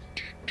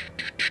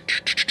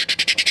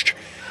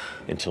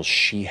until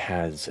she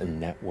has a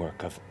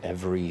network of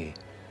every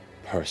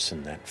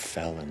person that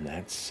fell in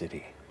that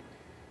city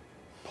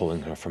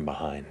pulling her from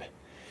behind.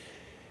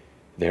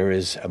 There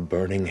is a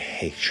burning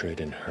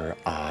hatred in her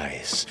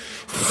eyes,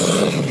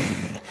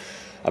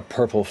 a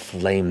purple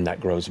flame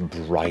that grows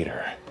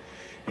brighter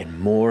and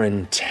more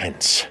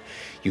intense.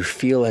 You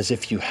feel as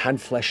if you had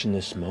flesh in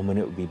this moment,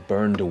 it would be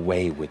burned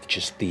away with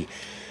just the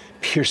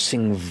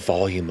piercing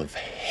volume of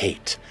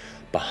hate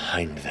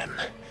behind them.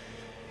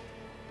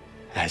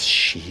 As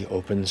she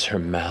opens her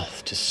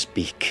mouth to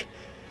speak,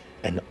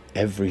 and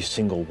every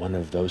single one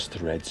of those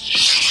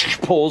threads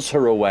pulls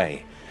her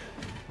away.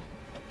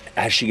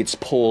 As she gets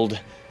pulled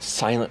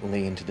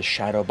silently into the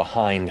shadow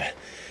behind,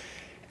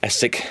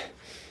 Essek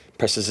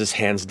presses his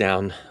hands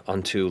down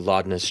onto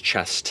Laudna's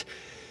chest,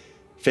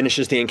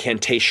 finishes the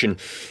incantation,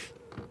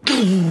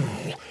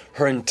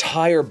 Her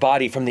entire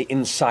body from the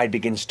inside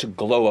begins to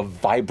glow a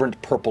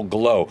vibrant purple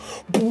glow,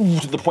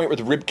 to the point where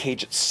the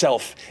ribcage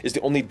itself is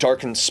the only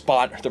darkened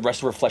spot. The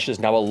rest of her flesh is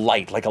now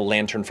alight, like a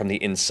lantern from the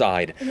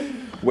inside.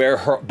 Where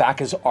her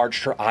back is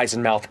arched, her eyes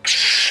and mouth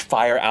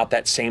fire out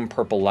that same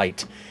purple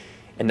light,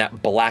 and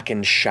that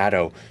blackened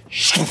shadow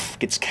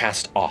gets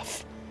cast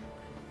off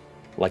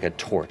like a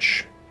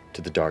torch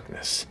to the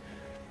darkness.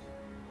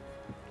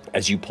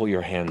 As you pull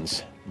your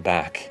hands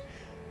back,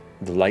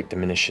 the light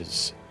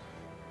diminishes.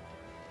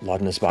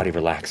 Laudna's body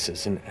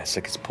relaxes, and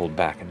Essek is pulled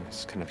back and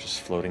is kind of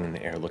just floating in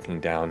the air, looking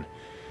down.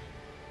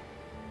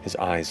 His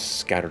eyes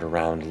scattered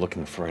around,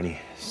 looking for any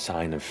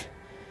sign of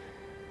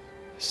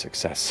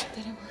success.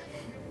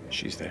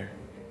 She's there.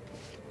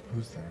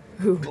 Who's there?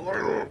 Who?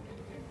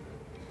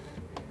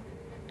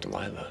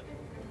 Delilah.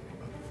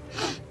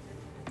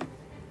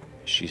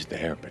 She's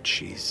there, but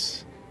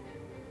she's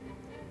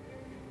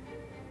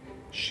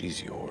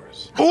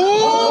yours.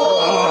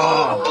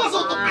 Oh!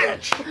 Muzzle the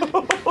bitch!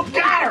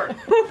 Got her!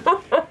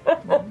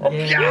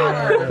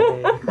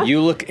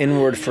 You look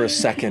inward for a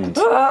second,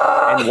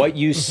 and what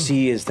you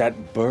see is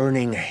that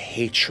burning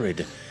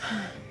hatred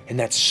and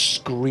that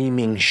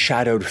screaming,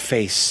 shadowed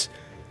face,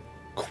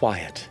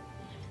 quiet,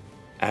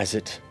 as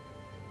it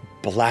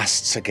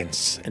blasts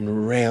against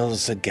and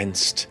rails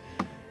against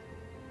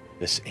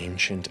this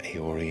ancient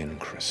Aeorian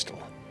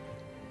crystal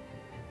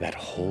that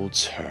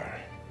holds her.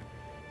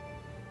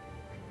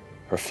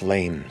 Her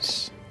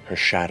flames, her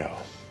shadow,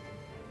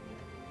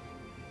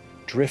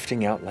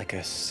 drifting out like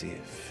a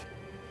sieve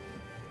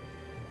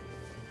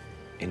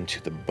into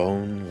the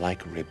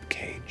bone-like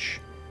ribcage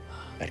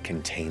that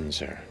contains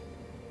her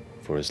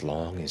for as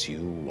long as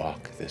you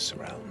walk this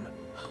realm.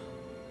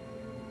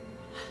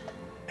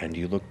 And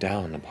you look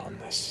down upon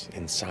this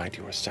inside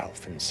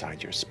yourself,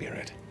 inside your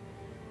spirit.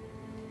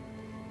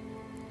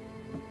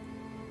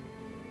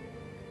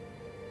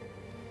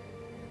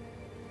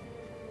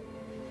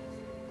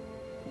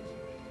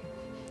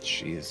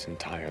 She is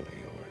entirely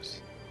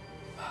yours.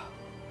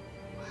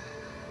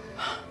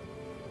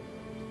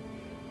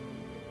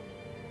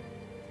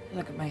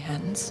 Look at my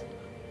hands.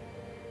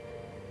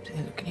 Do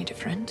they look any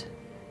different?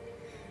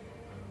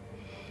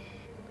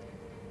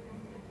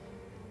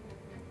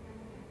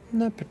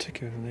 Not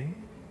particularly.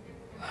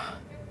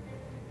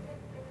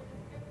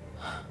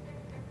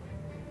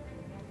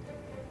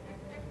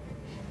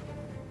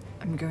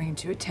 I'm going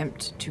to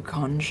attempt to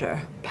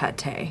conjure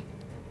Pate,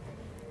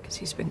 because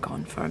he's been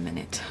gone for a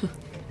minute.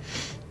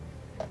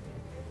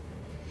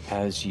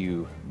 As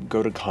you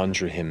go to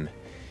conjure him,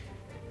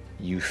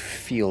 you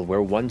feel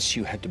where once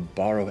you had to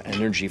borrow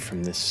energy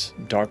from this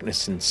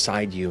darkness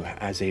inside you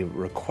as a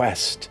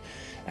request,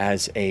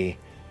 as a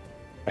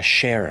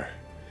sharer.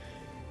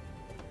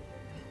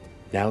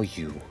 Now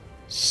you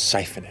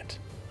siphon it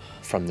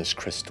from this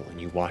crystal,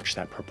 and you watch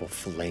that purple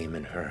flame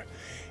in her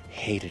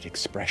hated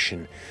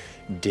expression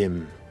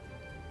dim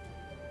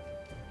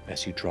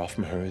as you draw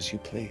from her as you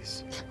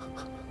please.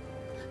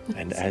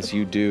 And as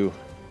you do,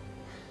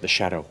 the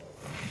shadow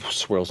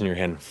swirls in your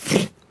hand.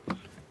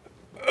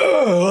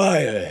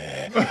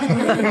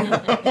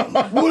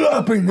 What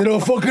happened? Did I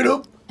fuck it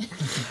up?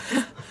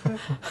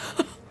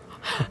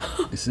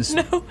 Is this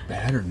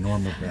bad or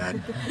normal bad?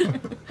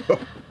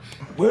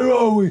 Where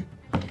are we?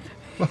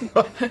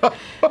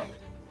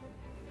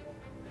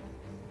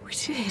 We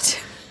did.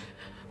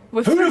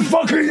 Who the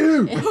fuck are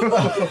you?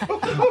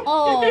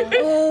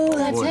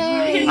 That's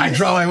Harry. I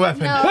draw my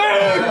weapon. No.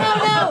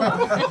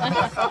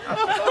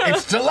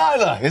 It's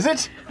Delilah, is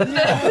it? They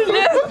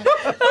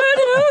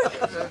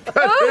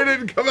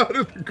didn't come out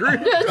of the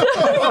green.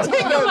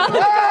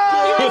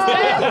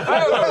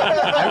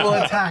 I will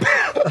attack.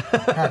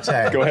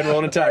 Go ahead and roll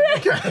an attack.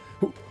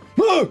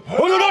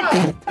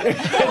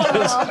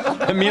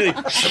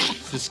 Immediately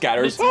just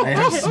scatters. I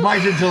have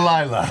smited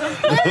Delilah.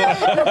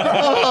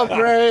 Oh,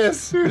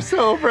 Braius, you're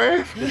so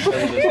brave.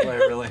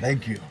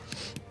 Thank you.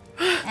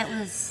 That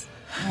was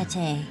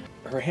Pate.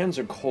 Her hands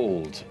are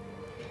cold.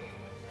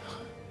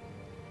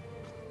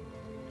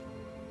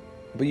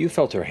 But you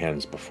felt her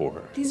hands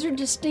before. These are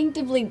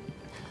distinctively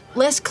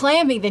less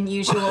clammy than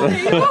usual.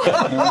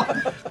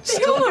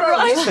 Still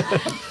right.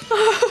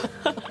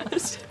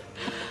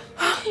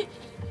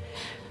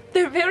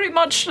 They're very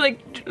much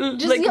like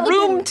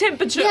room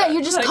temperature. Yeah,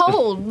 you're just like,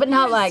 cold, but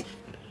not like.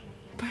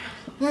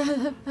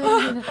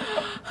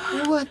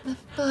 What the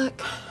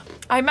fuck?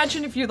 I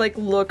imagine if you like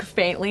look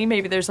faintly,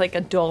 maybe there's like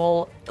a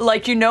dull,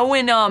 like you know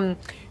when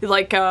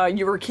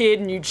you were a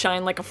kid and you'd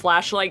shine like a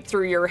flashlight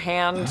through your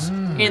hand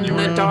in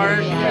the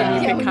dark,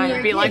 and you could kind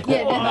of be like,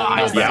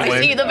 I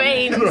see the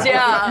veins.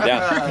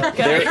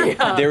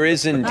 Yeah. There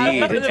is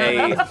indeed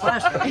a.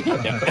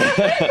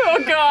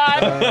 Oh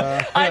God!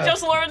 I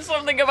just learned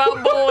something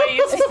about boys.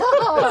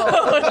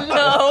 Oh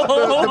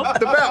no!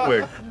 The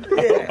Batwing.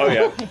 Oh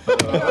yeah.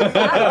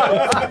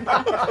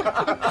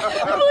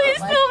 Please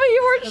tell me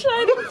you weren't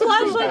shining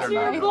flashlights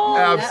through your balls.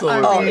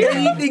 Absolutely. Oh,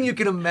 anything you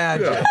can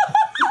imagine.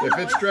 If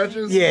it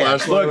stretches, Yeah.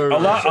 flashlight Look,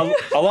 over.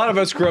 a lot of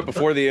us grew up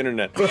before the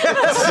internet. So,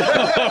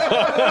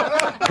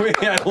 we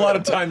had a lot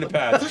of time to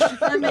pass.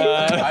 I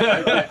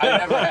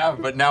never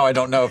have, but now I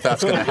don't know if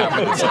that's going to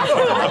happen at some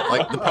point.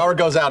 Like, the power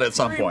goes out at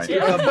some point. Shit.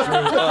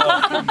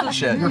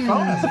 Your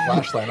phone has a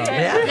flashlight on it.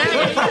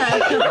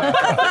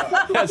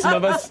 Yeah, some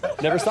of us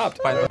never stopped.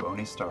 By the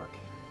Bony Stark.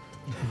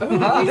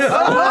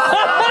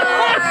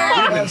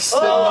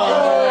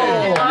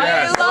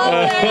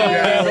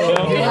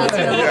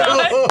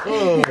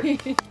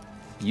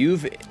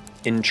 You've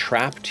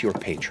entrapped your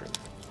patron.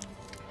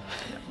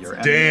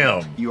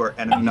 Damn. You are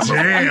enemy number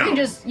one.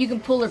 You can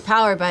pull her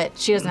power, but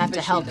she doesn't have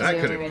to help. That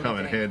could have come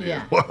in handy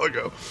Yeah. a while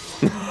ago.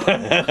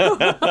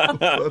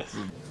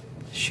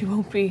 She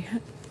won't be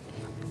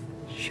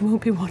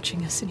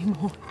watching us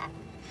anymore.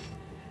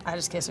 I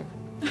just kiss her.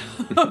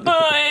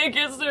 I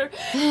kissed her.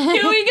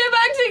 Can we get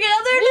back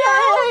together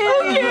now?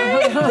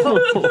 Okay.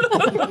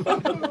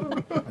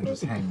 I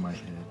just hang my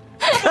head.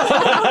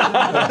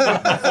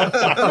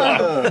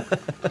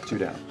 2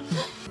 down.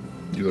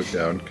 You look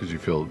down because you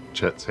feel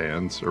Chet's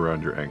hands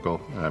around your ankle,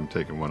 and I'm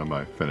taking one of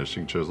my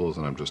finishing chisels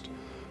and I'm just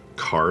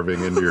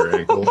carving into your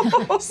ankle.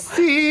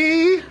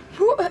 C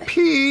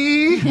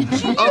P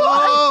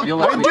O. I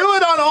do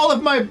it on all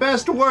of my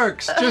best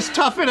works. Just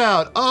tough it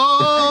out.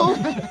 O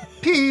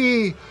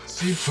P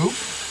See poop?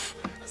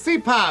 C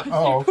pop.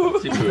 Oh.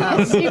 Lord,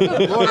 I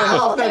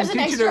hope there's I'm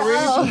an teaching extra a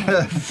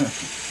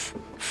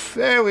reason.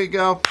 There we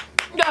go.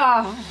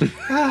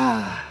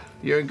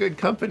 You're in good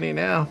company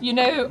now. You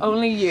know,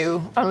 only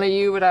you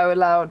would I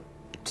allow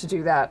to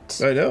do that.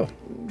 I know.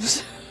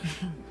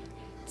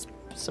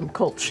 Some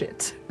cult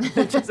shit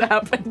that just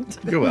happened.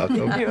 You're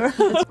welcome. I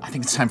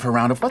think it's time for a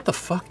round of what the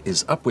fuck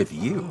is up with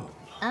you?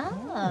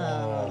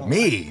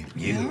 Me?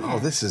 You? Oh,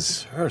 this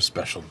is her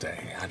special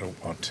day. I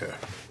don't want to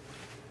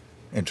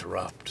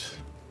interrupt.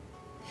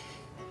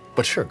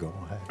 But sure, go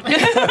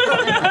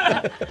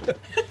ahead.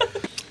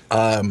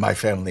 My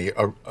family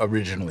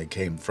originally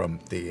came from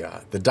the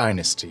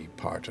dynasty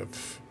part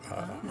of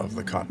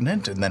the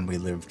continent, and then we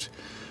lived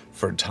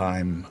for a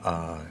time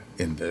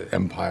in the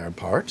empire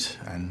part,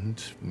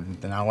 and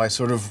now I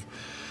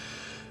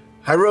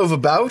rove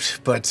about,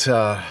 but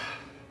I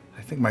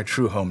think my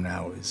true home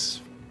now is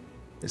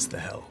the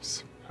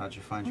Hells. How'd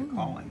you find your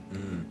calling?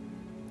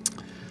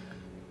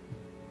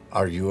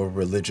 Are you a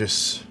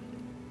religious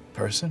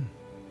person?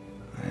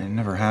 I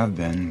never have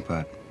been,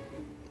 but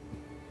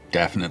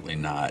Definitely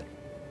not.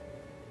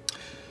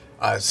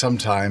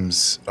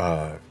 Sometimes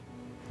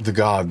the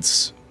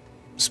gods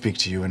speak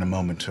to you in a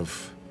moment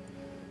of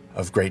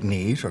great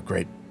need, or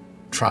great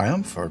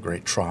triumph, or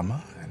great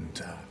trauma,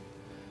 and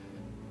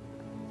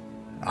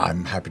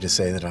I'm happy to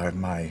say that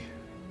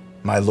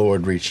my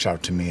Lord reached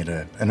out to me at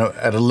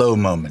a low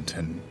moment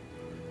and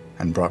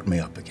brought me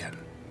up again.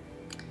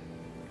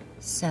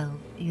 So,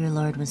 your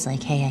lord was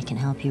like, hey, I can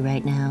help you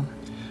right now?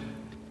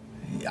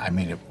 I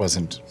mean, it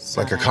wasn't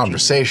like a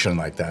conversation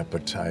like that,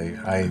 but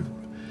I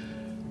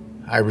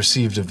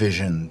received a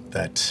vision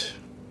that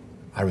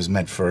I was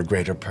meant for a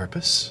greater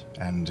purpose,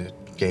 and it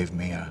gave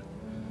me a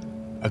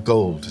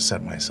goal to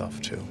set myself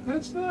to.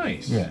 That's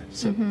nice. Yeah.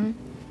 So,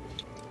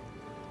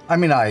 I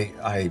mean,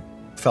 I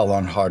fell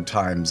on hard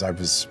times. I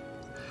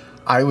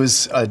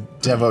was a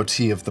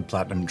devotee of the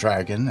Platinum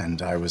Dragon,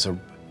 and I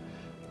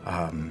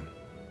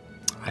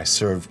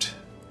served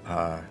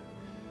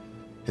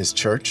his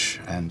church,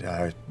 and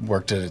I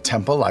worked at a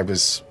temple. I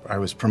was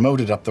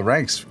promoted up the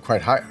ranks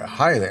quite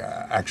highly.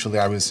 Actually,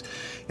 I was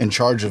in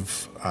charge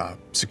of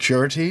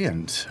security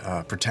and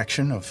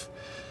protection of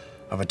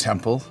a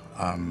temple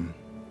in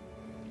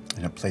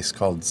a place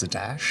called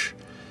Zadash.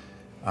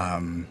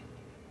 And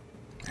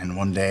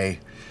one day,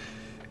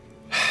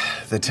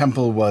 the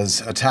temple was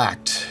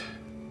attacked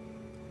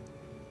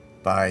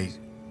by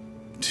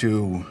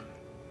two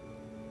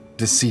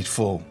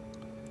deceitful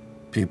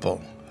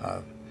people.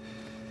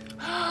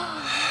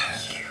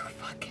 You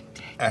fucking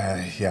dick.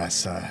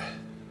 Yes, a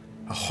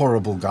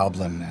horrible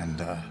goblin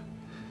and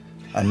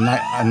a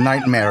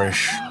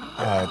nightmarish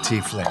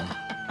tiefling.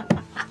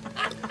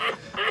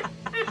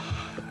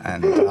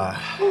 And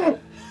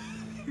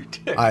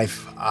I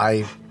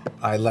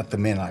let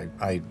them in.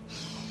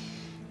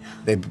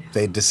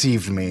 They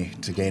deceived me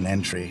to gain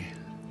entry,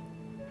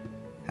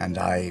 and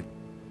I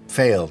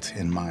failed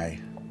in my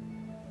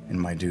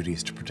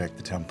duties to protect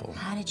the temple.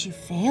 How did you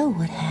fail?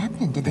 What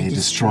happened? Did They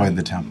destroyed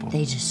the temple.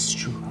 They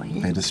destroyed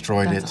it? They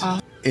destroyed That's it.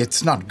 awful.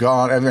 It's not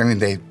gone. I mean,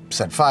 they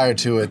set fire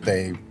to it.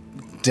 They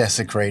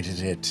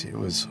desecrated it. It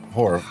was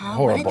horrible.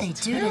 What did they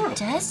do to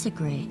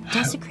desecrate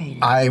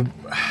it?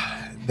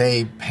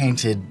 They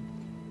painted.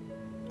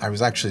 I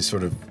was actually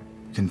sort of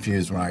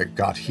confused when I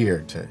got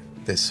here to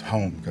this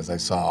home because I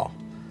saw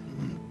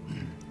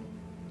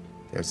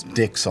there's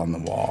dicks on the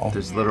wall.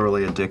 There's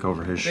literally a dick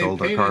over his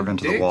shoulder carved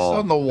into the wall.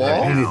 On the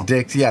wall? Painted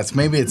dicks. Yes,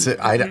 maybe it's.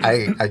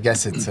 I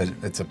guess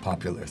it's a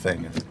popular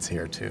thing if it's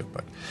here too.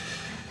 But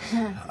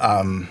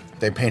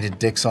they painted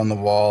dicks on the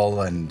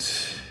wall, and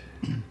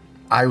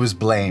I was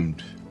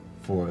blamed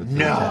for the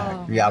No.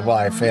 attack. Yeah, well,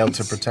 I failed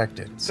to protect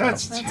it. So.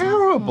 That's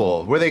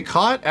terrible. Were they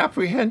caught,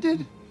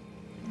 apprehended?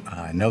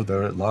 I know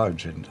they're at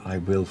large, and I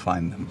will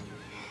find them.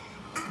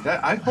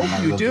 I hope And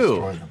I you will do.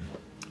 destroy them.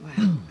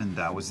 And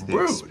that was the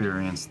Rude.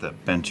 experience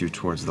that bent you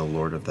towards the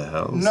Lord of the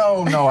Hells?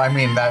 No, I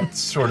mean, that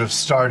sort of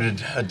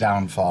started a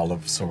downfall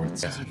of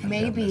sorts.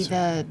 Maybe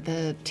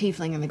the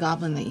tiefling and the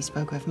goblin that you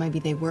spoke with, maybe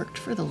they worked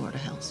for the Lord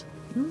of Hells.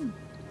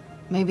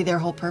 Maybe their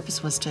whole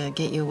purpose was to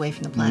get you away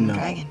from the Platinum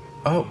Dragon.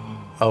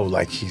 Oh,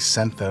 like he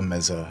sent them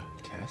as a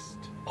test?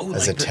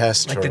 As a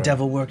test? Like or the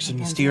devil works in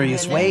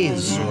mysterious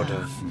ways, sort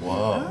of.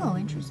 Whoa. Oh,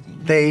 interesting.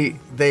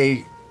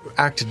 They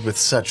acted with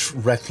such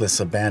reckless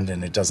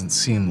abandon, it doesn't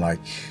seem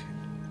like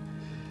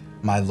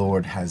my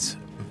lord has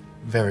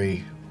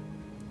very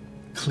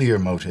clear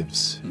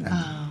motives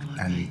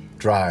and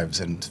drives,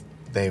 and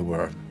they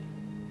were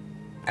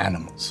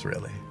animals,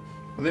 really.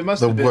 Well, they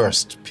must the have been,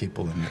 worst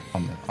people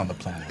on the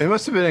planet. They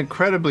must have been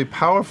incredibly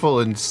powerful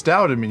and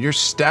stout. I mean, you're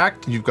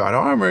stacked, and you've got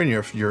armor, and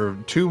you're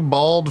two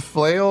bald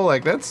flail.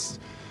 Like, that's...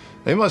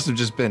 They must have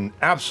just been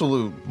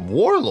absolute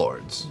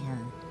warlords.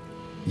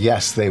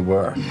 Yes, they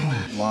were.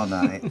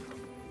 Laudna,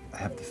 I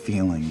have the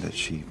feeling that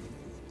she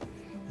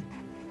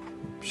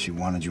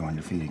wanted you on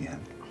your feet again.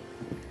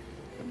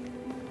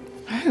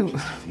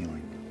 Oh.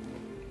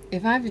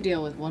 If I have to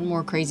deal with one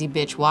more crazy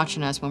bitch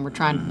watching us when we're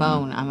trying to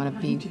bone, I'm gonna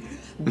be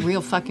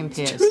real fucking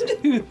pissed.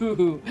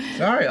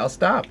 Sorry, I'll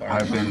stop.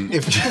 I've been...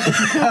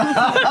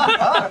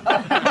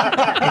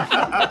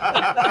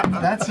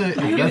 That's a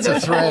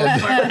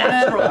thread.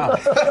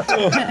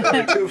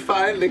 You're too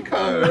finely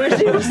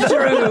carved. It's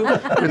true.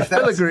 With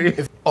filigree.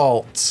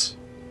 Alts.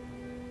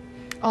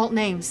 Alt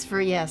names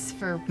for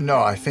No,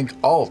 I think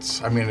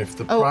alts. I mean, if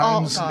the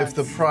alt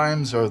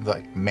primes are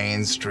like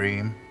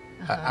mainstream,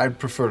 I'd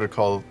prefer to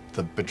call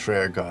the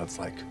betrayer gods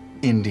like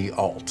indie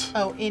alt.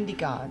 Oh, indie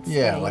gods.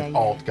 Yeah, like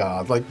alt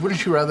god. Like,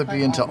 wouldn't you rather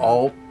be into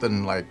alt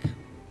than like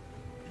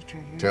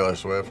Taylor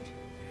Swift?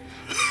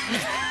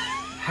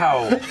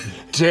 How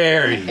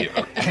dare you?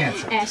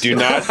 Do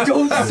not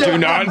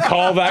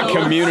call that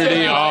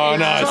community on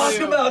us.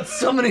 Talk about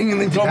summoning and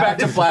then Go back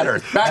to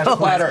flatter. Back to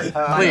flatter,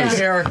 please.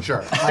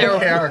 Character.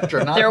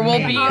 Character, not There will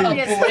me. be a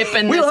blip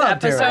in We this love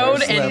Taylor episode,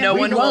 Swift. and no We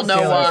one will love know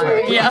Taylor why.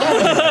 Swift. Yeah.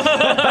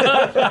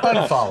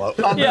 Unfollow.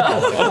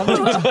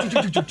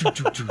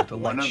 The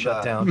One light of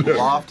shut the down.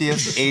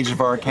 loftiest Age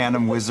of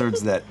Arcanum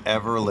wizards that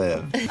ever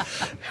lived.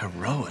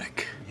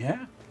 Heroic.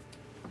 Yeah.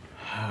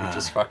 We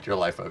just fucked your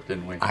life up,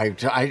 didn't we? I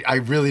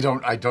really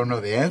don't know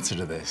the answer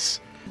to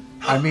this.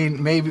 I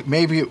mean,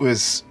 maybe it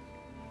was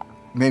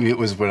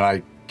when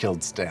I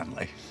killed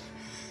Stanley.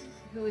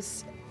 Who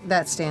is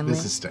that, Stanley?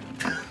 This is Stanley.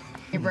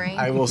 Your brain.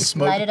 I will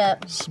smoke. Light it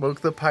up.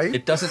 Smoke the pipe.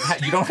 It doesn't.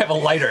 You don't have a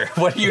lighter.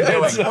 What are you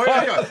doing?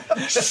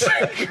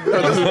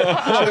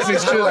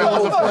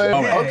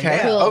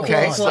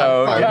 Okay.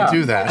 So I will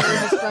do that.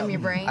 Just from your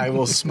brain. I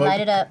will smoke.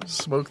 Light it up.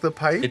 Smoke the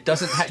pipe. It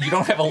doesn't. You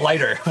don't have a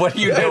lighter. What are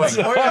you doing?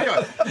 Hold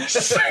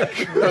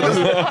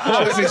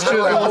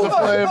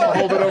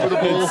it over the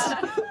bowl.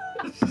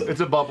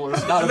 It's a bubbler.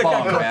 It's not a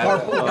bomb, man.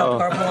 Purple on it?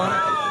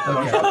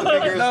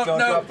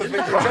 No.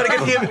 Try to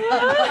get him.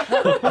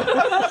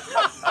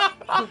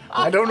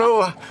 I don't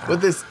know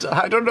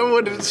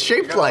what it's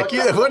shaped like.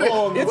 Yeah, It's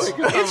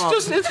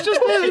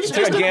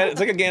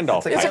like a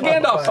Gandalf. It's a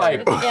Gandalf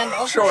pipe.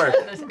 Sure.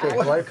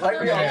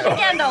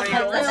 Gandalf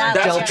knows that.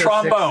 That's a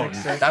trombone.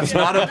 That's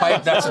not a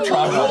pipe. That's a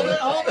trombone.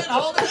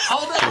 Hold it.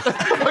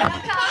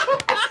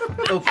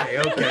 Okay.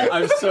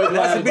 I'm so It hasn't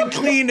glad. been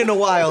cleaned in a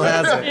while,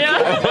 has it?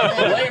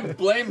 Yeah.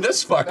 Blame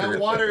this fucker.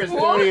 Water is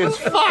dirty as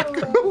fuck.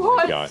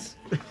 What? God.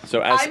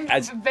 So I'm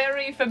as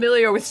very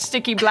familiar with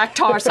sticky black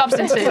tar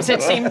substances.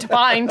 It seemed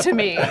fine to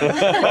me.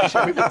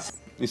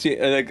 you see,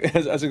 like,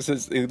 as it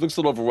says, he looks a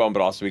little overwhelmed,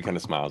 but also he kind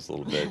of smiles a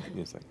little bit.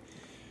 He's like,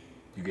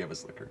 You gave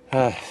us liquor.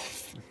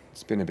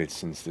 it's been a bit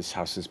since this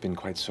house has been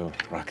quite so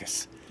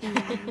raucous.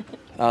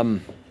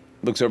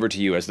 Looks over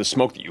to you as the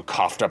smoke that you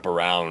coughed up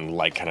around,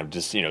 like, kind of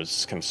just,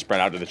 just kind of spread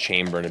out to the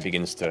chamber, and it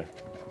begins to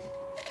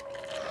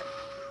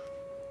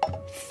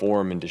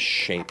form into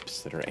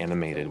shapes that are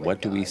animated.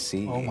 What do we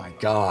see? Oh my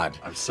God.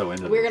 I'm so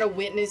into We're gonna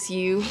witness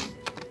you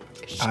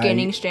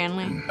skinning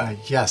Stanley.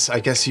 Yes, I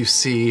guess you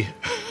see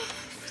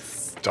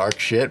dark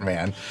shit,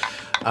 man.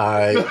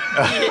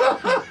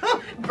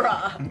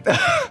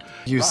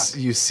 You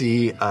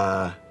see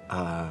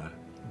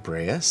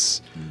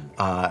Braius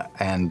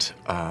and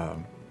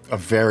a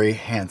very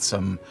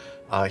handsome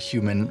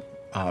human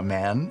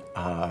man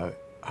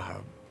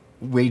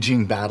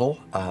waging battle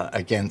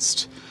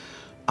against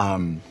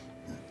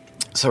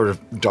sort of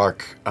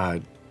dark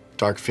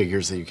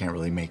figures that you can't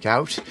really make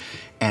out.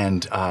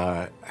 And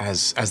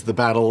as the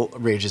battle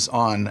rages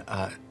on,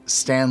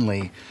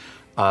 Stanley,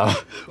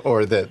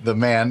 or the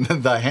man,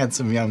 the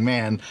handsome young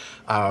man,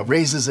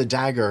 raises a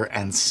dagger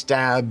and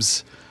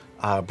stabs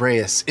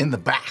Braius in the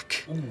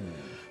back,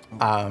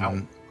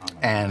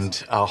 and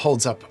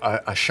holds up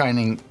a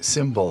shining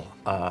symbol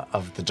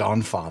of the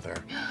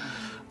Dawnfather.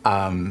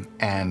 And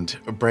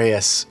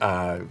Braius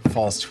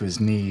falls to his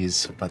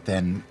knees, but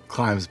then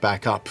climbs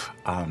back up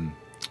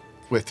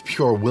with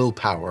pure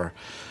willpower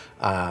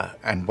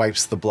and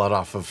wipes the blood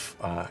off of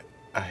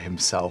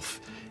himself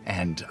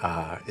and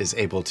is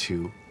able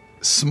to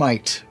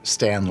smite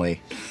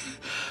Stanley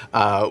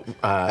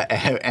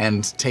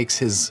and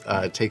takes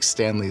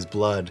Stanley's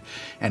blood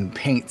and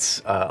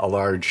paints a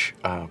large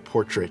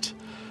portrait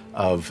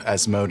of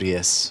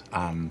Asmodeus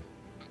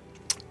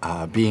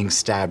being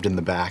stabbed in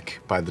the back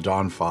by the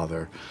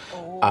Dawnfather,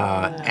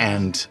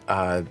 and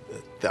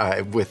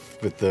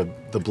with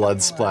the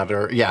blood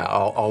splatter,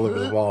 all over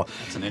the wall.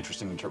 That's an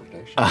interesting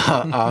interpretation.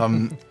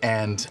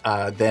 And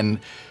then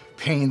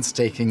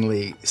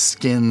painstakingly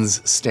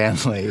skins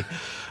Stanley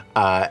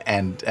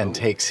and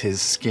takes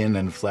his skin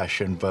and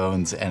flesh and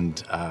bones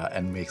and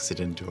makes it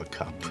into a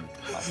cup.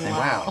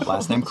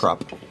 Last name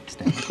Krupp. It's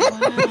a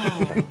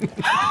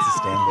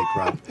Stanley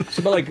Krupp. It's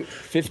about like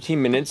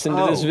 15 minutes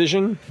into this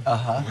vision.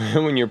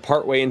 When you're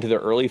partway into the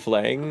early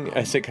flaying,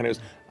 I say kind of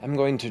goes, I'm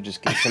going to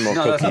just get some more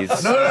cookies.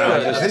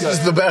 This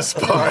is the best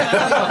part.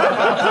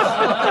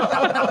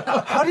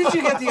 How did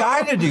you get the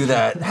eye to do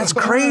that? That's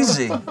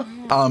crazy.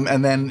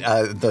 And then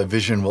the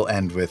vision will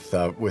end with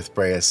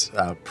Braius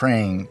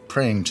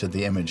praying to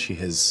the image he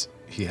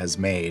has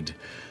made,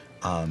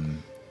 and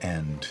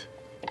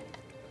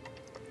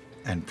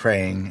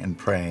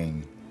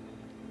praying,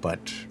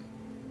 but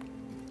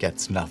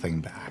gets nothing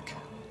back.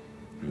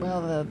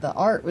 Well, the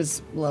art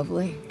was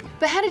lovely.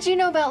 But how did you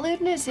know about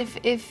lewdness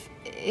if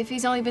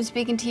he's only been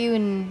speaking to you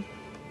in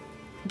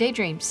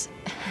daydreams?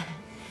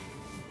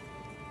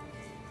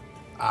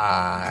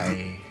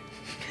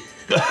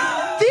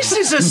 This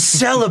is a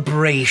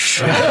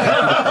celebration.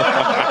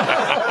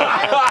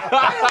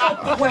 I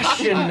have a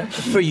question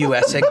for you,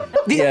 Essek.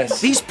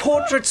 Yes. These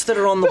portraits that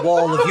are on the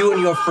wall of you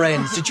and your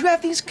friends, did you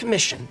have these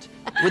commissioned?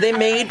 Were they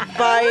made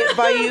by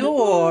you,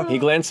 or? He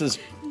glances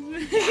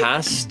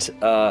past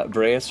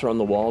Braius on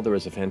the wall. There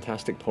is a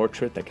fantastic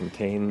portrait that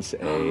contains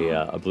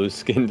a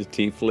blue-skinned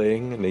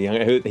tiefling, and he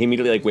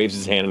immediately waves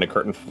his hand, and a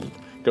curtain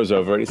goes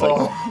over it. He's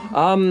like,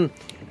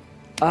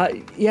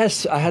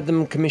 yes, I had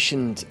them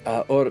commissioned,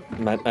 or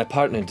my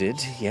partner did.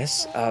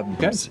 Yes. I'm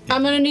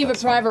gonna need a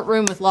private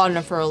room with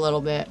Laudna for a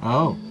little bit.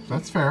 Oh,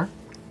 that's fair.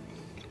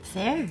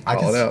 Fair.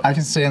 I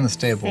can stay in the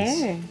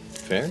stables.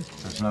 Fair.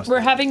 We're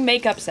having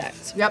makeup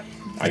sex. Yep.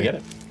 I get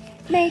it.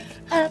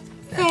 Makeup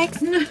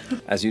sex.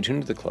 As you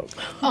tune to the cloak,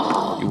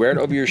 you wear it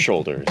over your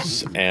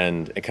shoulders,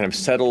 and it kind of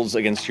settles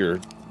against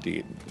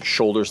the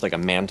shoulders like a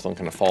mantle and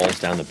kind of falls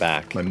down the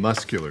back. My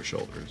muscular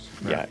shoulders.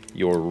 Yeah,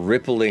 you're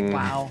rippling.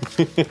 Wow.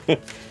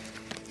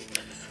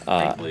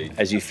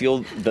 As you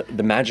feel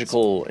the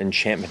magical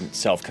enchantment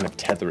itself kind of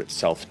tether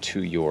itself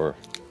to your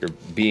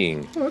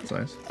being. Oh, that's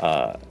nice.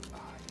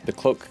 The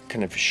cloak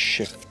kind of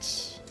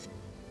shifts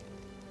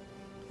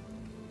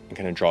and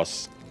kind of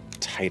draws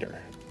tighter,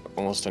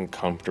 almost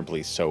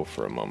uncomfortably so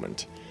for a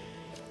moment.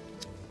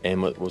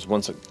 And what was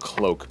once a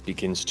cloak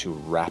begins to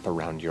wrap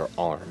around your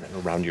arm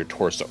and around your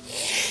torso,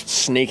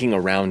 snaking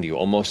around you,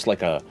 almost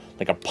like a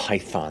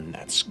python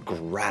that's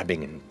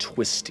grabbing and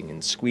twisting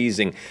and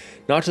squeezing,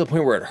 not to the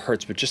point where it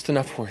hurts, but just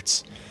enough where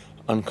it's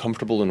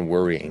uncomfortable and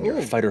worrying.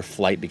 Your fight or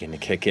flight begin to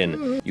kick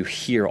in. You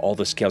hear all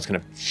the scales kind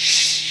of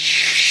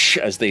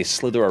as they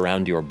slither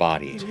around your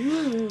body.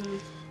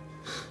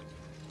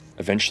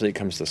 Eventually it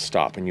comes to a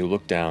stop, and you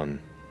look down,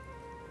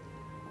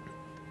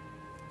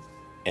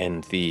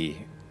 and the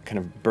kind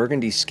of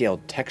burgundy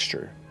scaled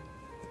texture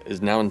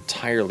is now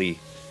entirely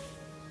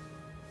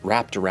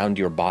wrapped around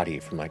your body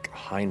from like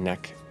high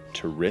neck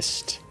to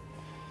wrist,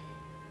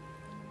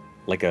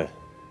 like an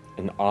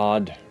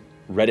odd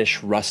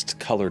reddish rust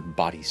colored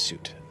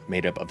bodysuit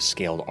made up of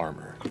scaled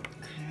armor.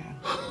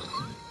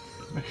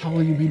 How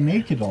will you be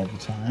naked all the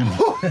time?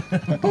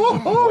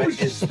 What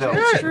is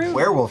the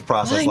werewolf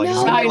process like?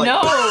 I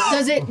know.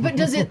 Does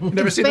it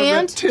Never seen a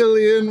expand?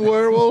 reptilian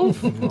werewolf?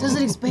 Does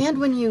it expand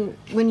when you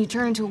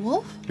turn into a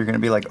wolf? You're gonna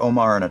be like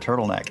Omar in a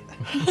turtleneck.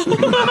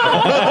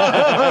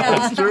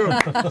 That's true.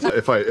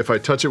 If I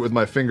touch it with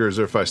my fingers,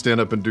 or if I stand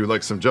up and do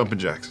like some jumping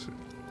jacks,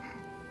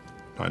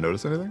 do I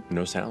notice anything?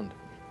 No sound.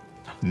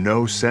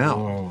 No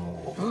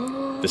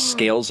sound. The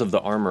scales of the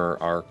armor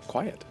are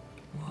quiet.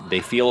 They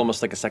feel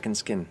almost like a second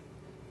skin.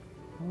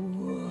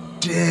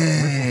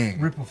 Dang.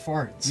 Rip a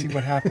fart. See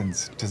what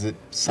happens. Does it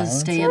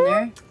silence stay in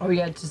there? Oh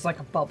yeah, just like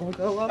a bubble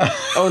go up.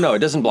 Oh no, it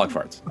doesn't block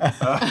farts.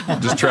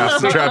 Just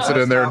traps it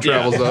in there and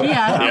travels up.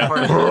 Yeah.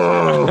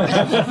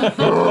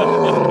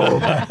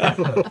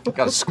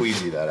 Gotta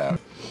squeegee that out.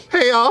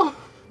 Hey y'all,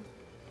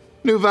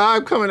 new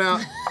vibe coming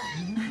out.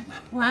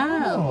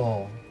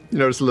 Wow. You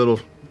notice a little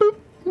boop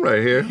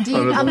right here. Do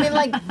you, I mean,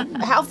 like,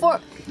 how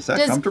far? Is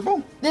that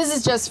comfortable? This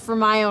is just for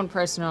my own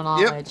personal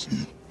knowledge.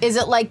 Is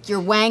it like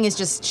your wang is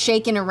just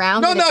shaking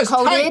around and it's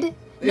coated? Tight.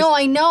 No,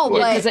 I know,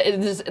 but Is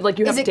it like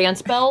you have a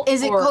dance belt?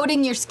 is it or-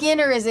 coating your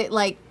skin or is it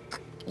like,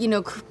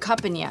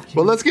 cupping you?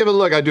 Well, let's give it a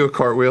look. I do a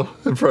cartwheel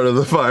in front of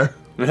the fire.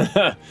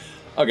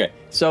 Okay,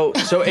 so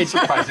it's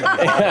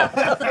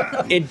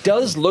it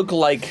does look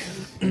like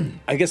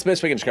I guess the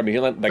best way I can describe it, you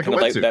know, that Like kind a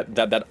of like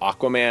wetsuit. that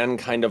Aquaman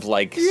kind of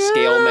like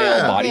scale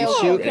mail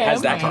bodysuit. It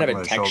has that kind of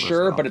a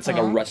texture, but it's like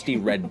a rusty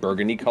red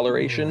burgundy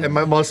coloration. And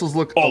my muscles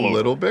look a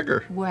little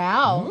bigger.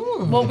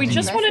 Wow. Well, we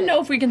just want to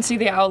know if we can see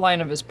the outline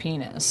of his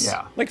penis.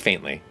 Yeah. Like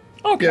faintly.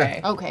 Okay.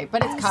 Okay,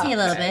 but it's See a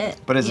little bit.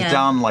 But is it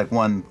down like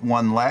one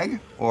leg,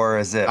 or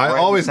is it? I right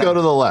always center? go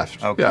to the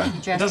left. Okay.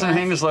 Yeah. It doesn't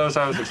hang as low as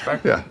I was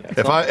expecting. Yeah.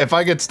 If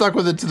I get stuck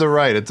with it to the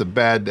right, it's a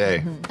bad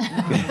day.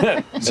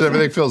 So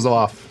everything feels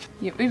off.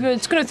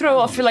 It's going to throw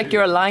off like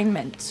your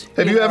alignment.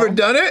 Have you ever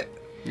done it?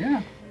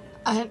 Yeah.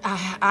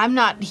 I'm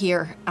not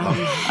here.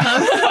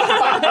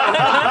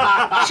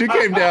 She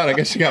came down. I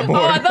guess she got bored.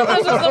 Oh, I thought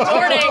this was the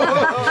morning.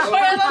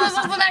 Wait, I thought this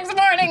was the next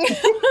morning.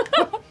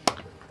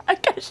 I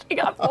guess she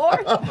got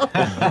bored.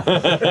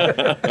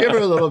 Give her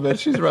a little bit.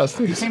 She's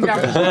rusty. She came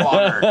down for some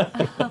water.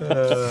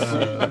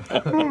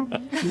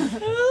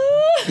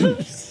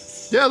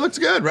 Yeah, it looks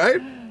good,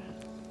 right?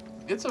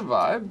 It's a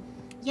vibe.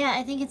 Yeah,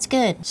 I think it's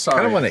good.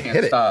 Sorry, Kinda wanna can't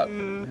hit it. stop. Yeah. I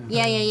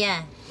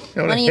Why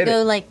wanna don't you hit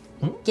go it. like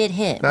get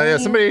hit? Oh, yeah,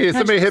 somebody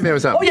hit me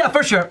with something. Oh yeah,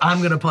 for sure.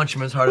 I'm gonna punch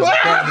him as hard as I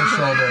can in the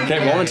shoulder. Okay,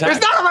 roll an attack.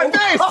 It's not on my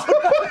face! I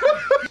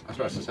was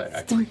supposed to say,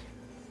 actually.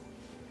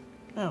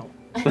 No.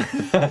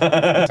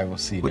 I will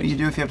see. What do you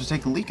do if you have to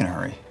take a leak in a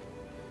hurry?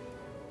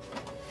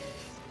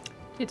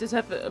 You just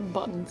have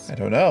buttons. I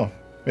don't know.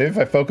 Maybe if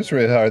I focus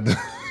really hard, the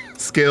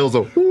scales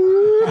will.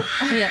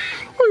 Yeah.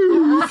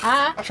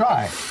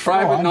 Try,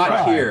 but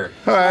not here.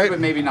 All right. Try, but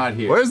maybe not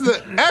here. Where's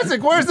the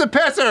Essex? Where's the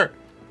pisser?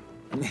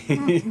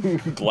 He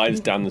glides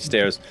down the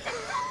stairs.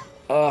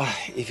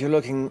 If you're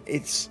looking,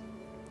 it's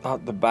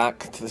out the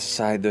back to the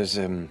side. There's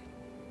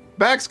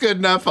Back's good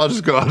enough. I'll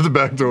just go out the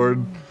back door.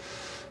 And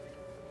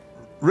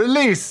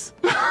release.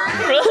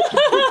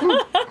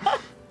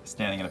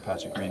 Standing in a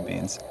patch of green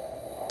beans.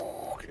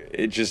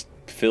 It just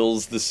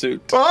fills the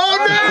suit.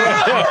 Oh no!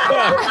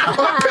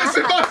 I'm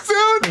pissing my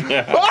suit.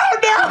 Yeah. Oh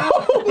no!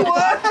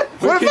 What?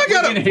 What if I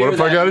got a? What if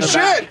I got a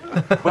shit?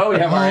 Well, we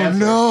have our answer.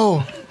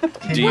 No.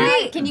 Do you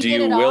Wait, can you do get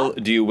you it will off?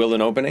 do you will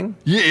an opening?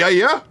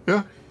 Yeah.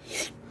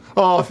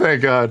 Oh,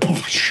 thank God. Ew.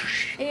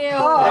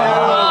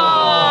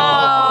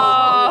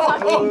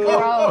 Fucking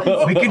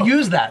gross. We could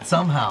use that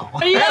somehow.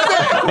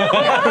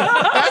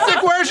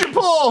 Essex, where's your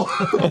pool?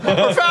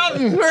 Or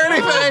fountain or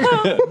anything?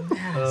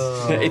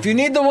 If you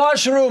need the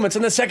washroom, it's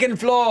on the second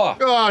floor.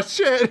 Oh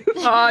shit!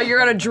 You're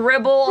gonna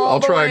dribble. All I'll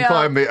the try way and up.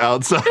 climb the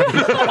outside.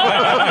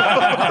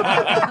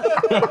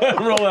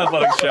 Roll an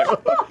athletics check.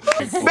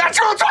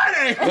 Natural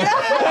 20!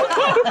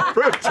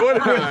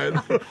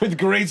 29. With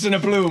grace and a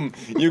plume,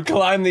 you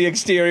climb the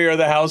exterior of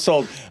the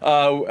household.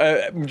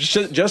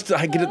 Just to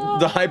get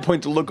the high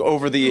point to look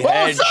over the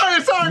hedge.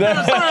 Sorry.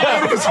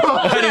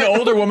 And an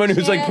older woman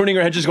who's like pruning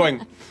her hedges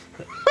going.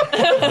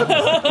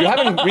 You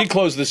haven't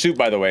reclosed the suit,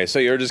 by the way, so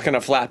you're just kind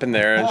of flapping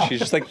there, and she's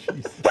just like,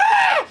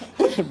 "Ah!"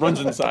 runs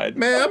inside.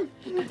 Ma'am?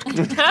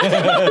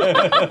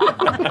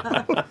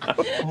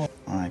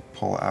 I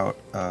pull out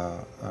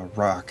a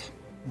rock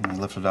and I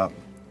lift it up.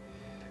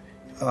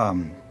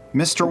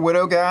 Mr.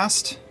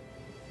 Widowgast,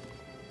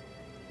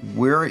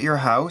 we're at your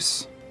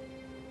house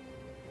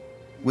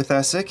with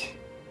Essex.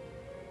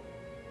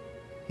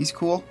 He's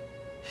cool.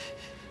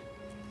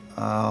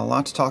 A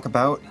lot to talk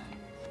about.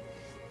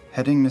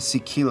 Heading to see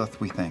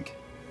Keyleth, we think.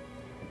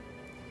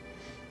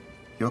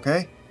 You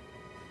okay?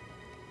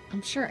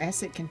 I'm sure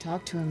Essex can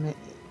talk to him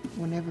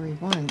whenever he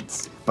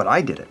wants. But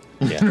I did it.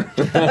 Yeah.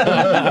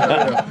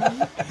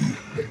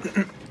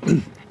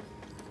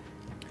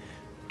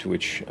 To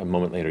which, a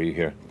moment later, you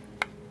hear,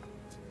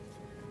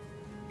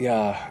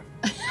 "Yeah,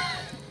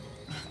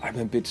 I'm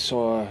a bit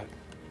sore,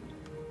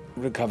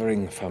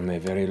 recovering from a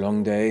very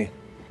long day.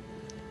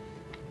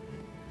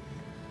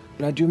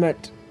 Glad you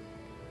met.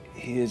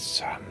 He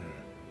is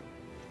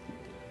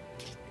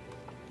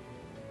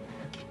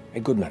a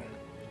good man.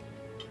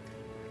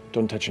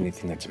 Don't touch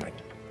anything that's mine."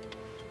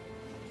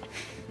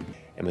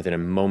 And within a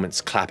moment's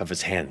clap of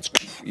his hands,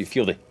 you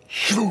feel the.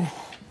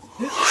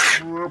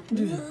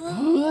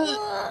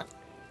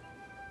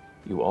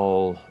 You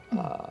all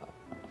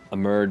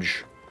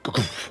emerge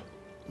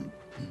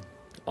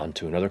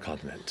onto another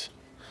continent.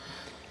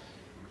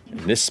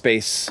 In this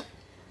space,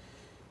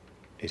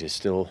 it is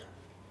still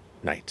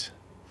night.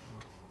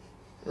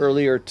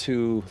 Earlier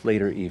to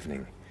later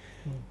evening.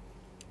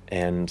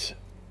 And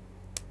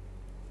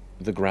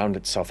the ground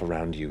itself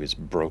around you is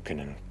broken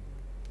and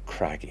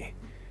craggy.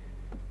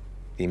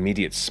 The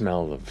immediate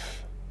smell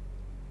of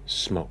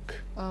smoke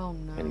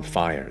and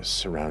fires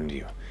surround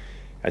you.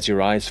 As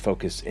your eyes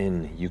focus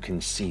in, you can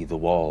see the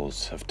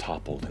walls have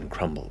toppled and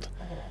crumbled,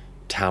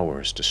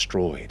 towers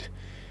destroyed.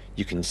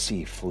 You can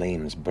see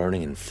flames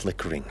burning and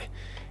flickering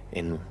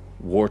in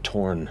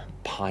war-torn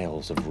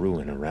piles of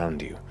ruin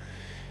around you.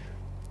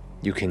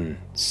 You can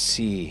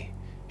see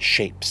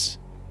shapes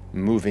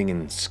moving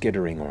and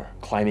skittering or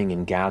climbing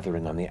and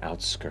gathering on the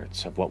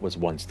outskirts of what was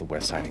once the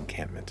West Side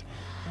encampment.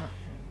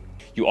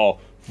 You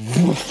all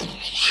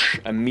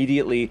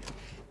immediately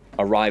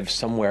arrive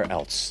somewhere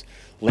else,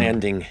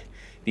 landing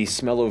the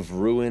smell of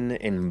ruin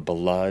and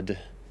blood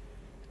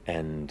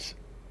and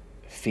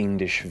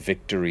fiendish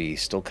victory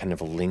still kind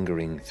of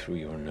lingering through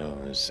your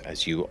nose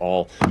as you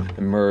all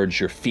emerge,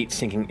 your feet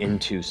sinking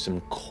into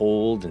some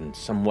cold and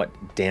somewhat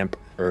damp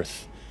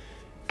earth.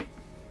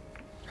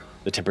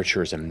 The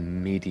temperature is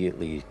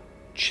immediately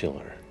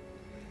chiller.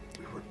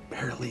 We were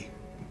barely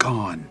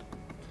gone.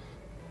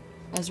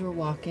 As we're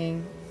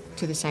walking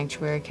to the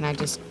sanctuary, can I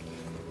just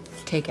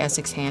take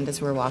Essex's hand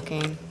as we're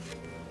walking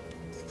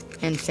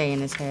and say in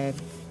his head,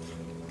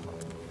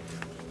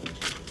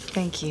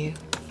 "Thank you.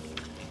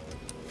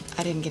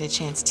 I didn't get a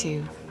chance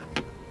to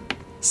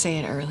say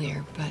it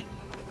earlier, but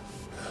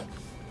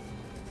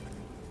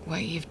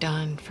what you've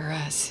done for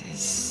us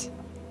is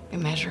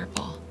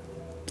immeasurable."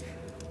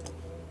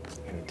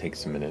 And it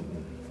takes a minute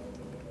and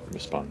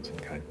responds in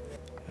kind.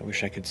 I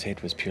wish I could say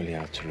it was purely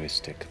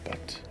altruistic,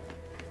 but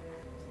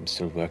I'm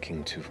still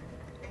working to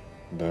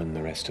burn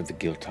the rest of the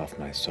guilt off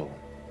my soul.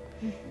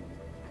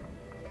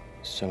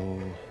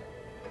 So,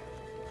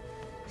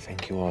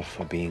 thank you all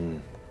for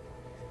being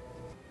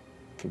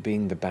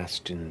the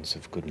bastions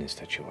of goodness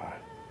that you are.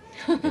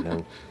 You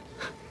know,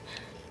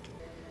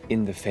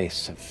 in the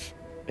face of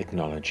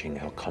acknowledging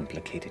how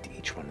complicated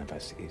each one of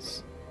us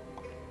is.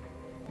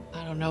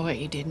 I don't know what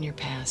you did in your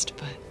past,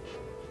 but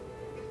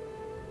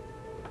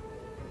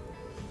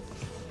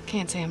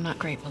can't say I'm not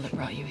grateful that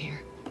brought you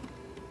here.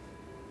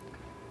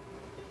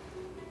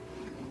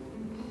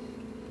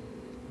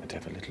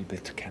 Whatever little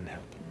bit can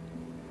help.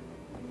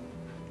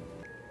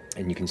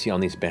 And you can see on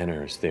these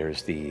banners,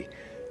 there's the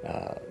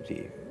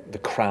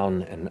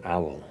crown and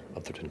owl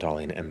of the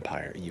Dwendalian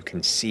Empire. You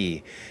can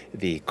see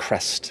the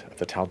crest of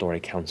the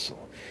Tal'Dorei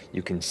Council.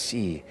 You can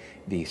see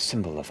the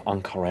symbol of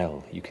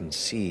Ankarel. You can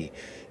see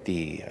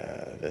the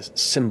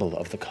symbol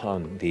of the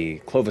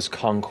Clovis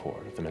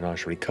Concord of the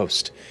Menagerie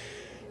Coast.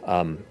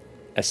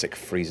 Essek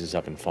freezes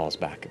up and falls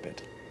back a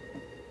bit.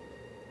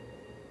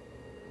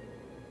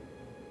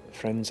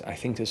 Friends, I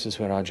think this is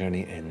where our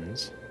journey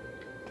ends.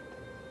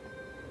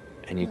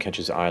 And you catch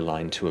his eye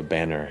line to a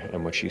banner,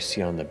 and what you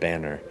see on the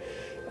banner,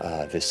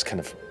 this kind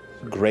of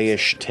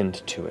grayish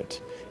tint to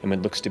it. And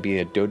it looks to be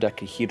a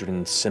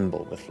dodecahedron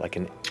symbol with like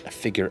a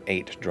figure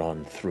 8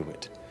 drawn through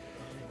it.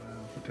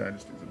 The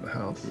dynasties of the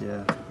house.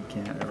 Yeah, you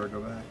can't ever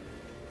go back.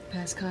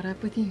 Past caught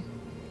up with you?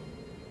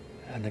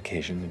 On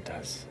occasion it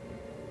does.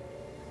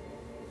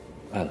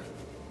 Well,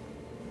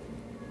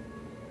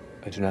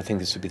 I do not think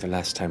this will be the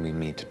last time we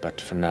meet,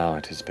 but for now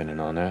it has been an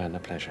honor and a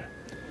pleasure.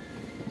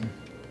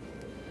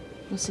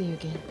 We'll see you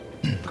again.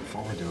 Look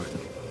forward to it.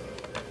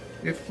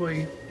 If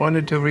we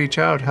wanted to reach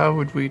out, how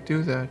would we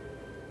do that?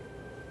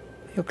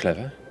 You're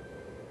clever.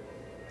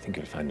 I think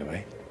you'll find a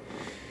way.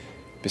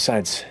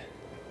 Besides,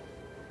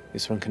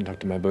 this one can talk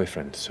to my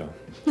boyfriend, so...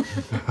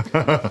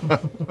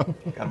 Got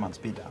him on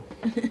speed dial.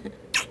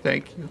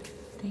 Thank you.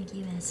 Thank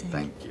you, Essek.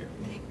 Thank you.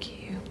 Thank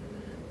you.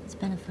 It's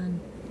been a fun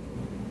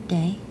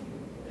day.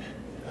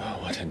 Oh,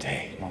 what a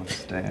day.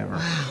 Longest day ever.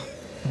 Wow.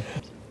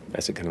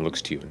 Essek kind of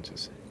looks to you and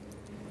says,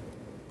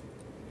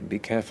 "Be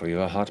careful,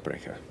 you're a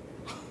heartbreaker."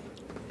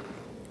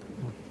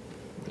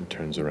 And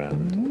turns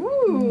around.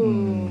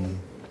 Ooh.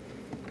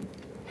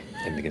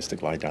 And begins to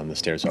glide down the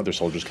stairs. Other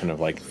soldiers kind of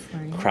like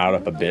crowd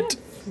up a bit,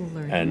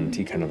 and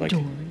he kind of like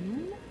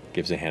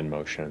gives a hand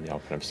motion, and they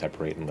all kind of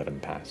separate and let him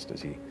pass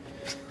as he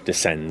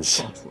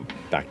descends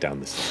back down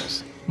the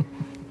stairs.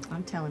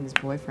 I'm telling his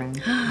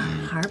boyfriend.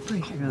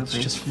 Heartbreaker over It's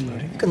just here.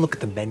 flirting. You can look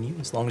at the menu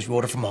as long as you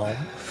order from home.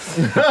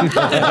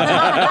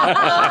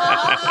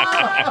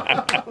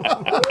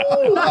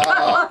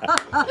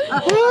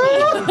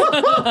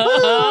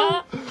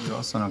 You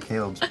also know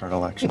Caleb's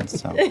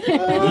predilections, so.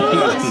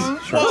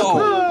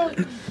 Whoa!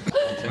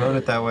 Wrote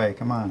it that way,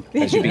 come on.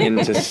 As you begin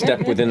to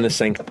step within the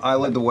sanctum. I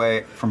led the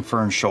way from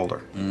Fern's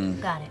shoulder.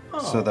 Got it.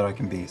 So that I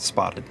can be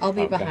spotted. I'll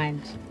be Okay.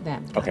 behind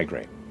them. Okay,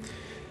 great.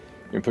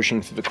 You're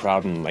pushing through the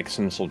crowd, and like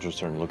some soldiers are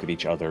starting to look at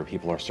each other.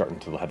 People are starting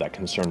to have that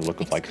concerned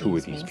look of like, who are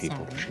these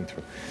people pushing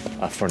through?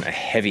 Fern, a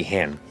heavy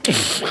hand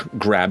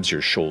grabs your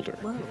shoulder.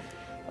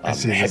 I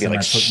see this heavy, and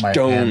like I put my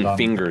stone hand on,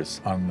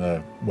 fingers on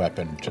the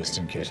weapon just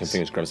in case. Some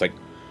fingers grabs like,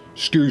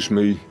 "Excuse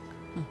me,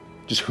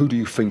 just who do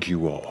you think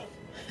you are?"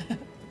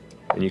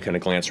 And you kind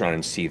of glance around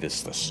and see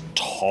this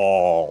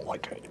tall,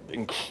 like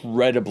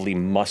incredibly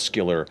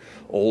muscular,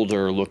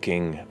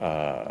 older-looking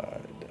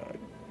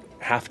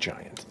half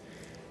giant.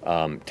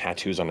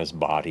 Tattoos on his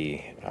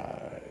body,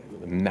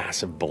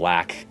 massive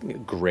black,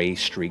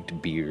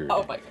 gray-streaked beard.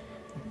 Oh my.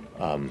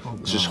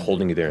 He's just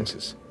holding you there and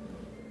says,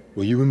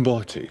 "Were you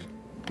invited?"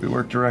 We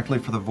work directly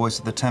for the voice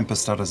of the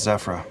Tempest out of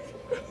Zephyra.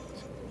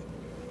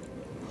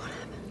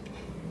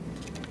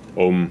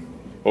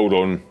 Hold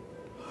on.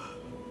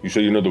 You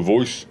say you know the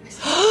voice?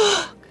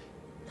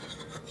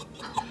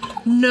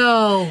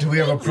 No. Do we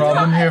have a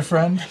problem here,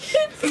 friend?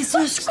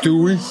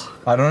 Do we?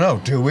 I don't know.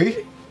 Do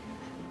we?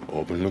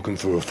 I've been looking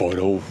for a fight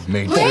over.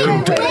 Me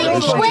too.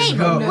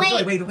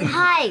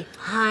 Wait.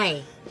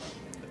 Hi.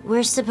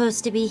 We're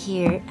supposed to be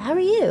here. How are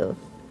you?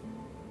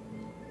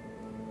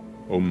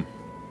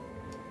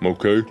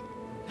 Okay.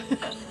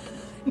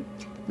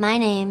 My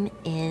name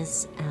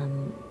is,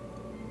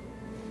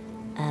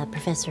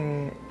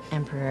 Professor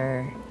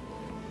Emperor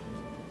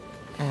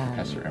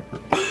Professor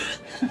Emperor.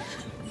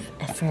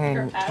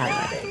 Fern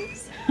Keller.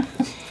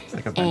 It's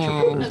like a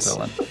Venture Brothers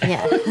villain.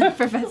 Yeah.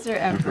 Professor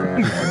Emperor.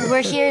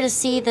 We're here to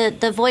see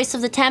the voice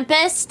of the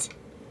Tempest.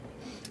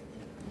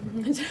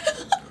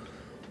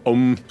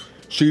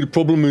 See, the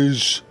problem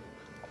is,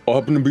 I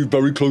happen to be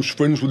very close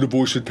friends with the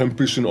voice of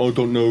Tempest, and I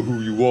don't know who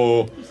you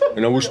are.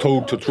 And I was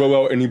told to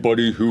throw out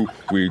anybody who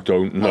we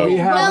don't know. We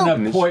have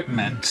an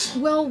appointment.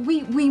 Well,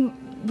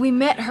 we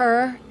met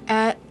her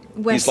at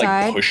He's Westside.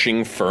 like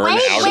pushing Fern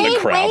out of the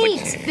crowd.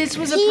 Like, This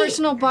was a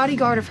personal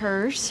bodyguard of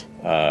hers.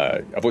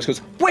 a voice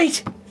goes,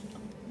 "Wait!"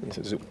 He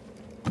says,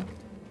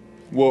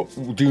 What,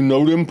 do you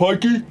know them,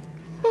 Pikey?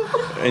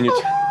 and you.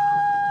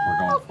 We're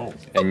going full.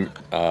 And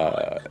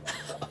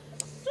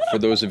for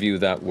those of you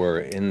that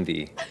were in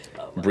the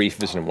brief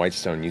visit in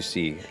Whitestone, you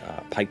see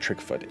Pike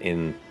Trickfoot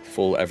in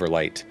full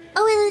Everlight.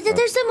 Oh,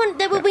 there's someone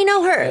that we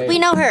know her. We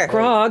know her.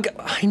 Grog,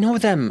 I know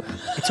them.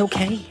 It's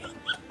okay.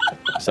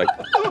 It's like,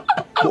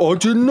 Well, I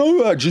didn't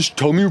know that. Just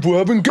tell me if we're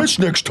having guests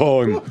next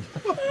time.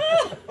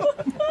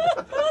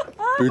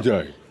 Good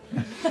day.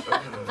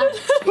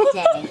 Good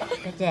day.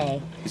 Good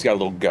day. he's got a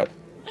little gut.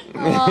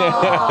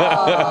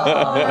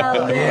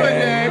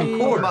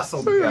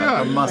 Muscle.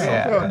 Yeah, muscle.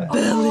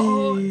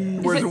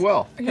 Where's the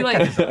well? Are you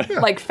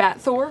like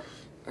Fat Thor?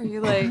 Are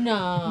you like No.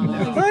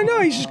 I know,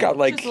 he's just got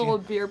like. just a little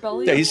beer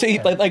belly? Yeah, he's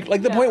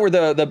like the point where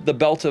the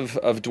belt of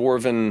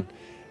dwarven.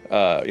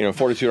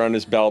 Fortitude on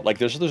his belt. Like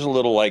there's a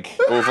little like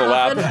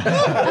overlap.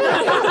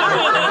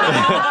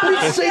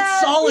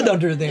 It's solid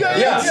under there.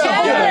 Yeah.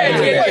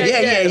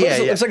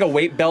 Yeah. It's like a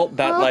weight belt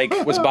that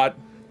like was bought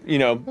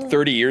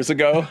 30 years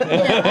ago.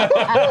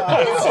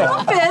 It's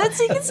not bad,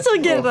 so you can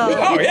still get it on.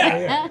 Oh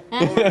yeah.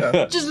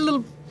 Just a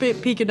little bit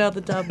peeking out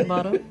the top and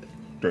bottom.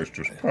 That's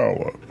just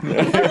power.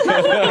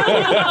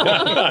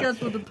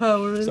 That's what the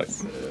power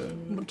is.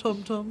 My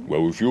tum-tum.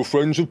 Well, if you're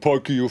friends of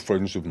Pikey, you're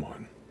friends of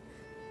mine.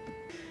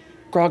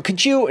 Grog,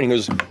 could you? And he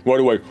goes, right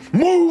away,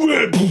 move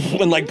it!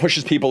 And like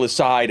pushes people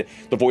aside.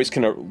 The voice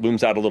kind of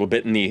looms out a little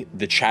bit, and the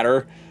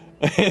chatter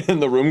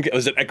in the room,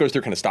 as it echoes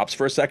through, kind of stops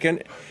for a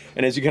second.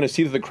 And as you kind of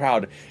see through the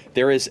crowd,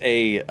 there is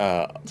a,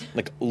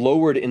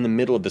 lowered in the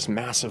middle of this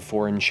massive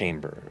forum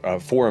chamber,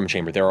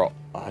 there are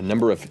a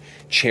number of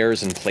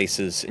chairs and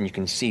places, and you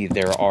can see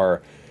there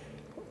are,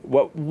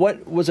 what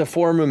was a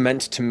forum room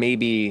meant to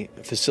maybe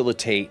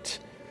facilitate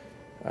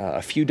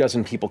a few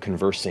dozen people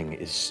conversing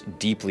is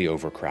deeply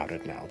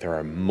overcrowded now. There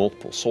are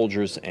multiple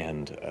soldiers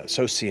and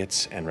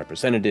associates and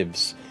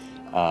representatives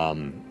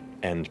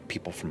and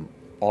people from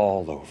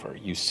all over.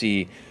 You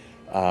see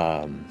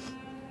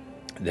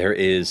there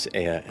is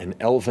an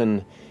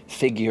elven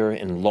figure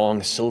in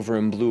long silver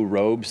and blue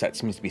robes that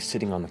seems to be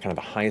sitting on the kind of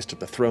the highest of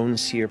the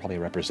thrones here, probably a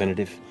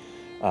representative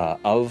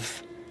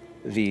of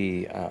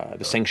the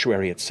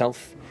sanctuary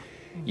itself.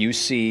 You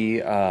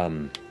see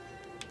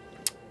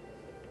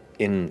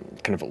in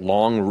kind of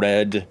long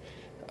red,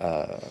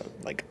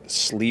 like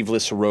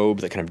sleeveless robe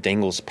that kind of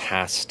dangles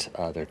past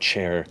their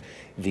chair,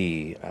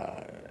 the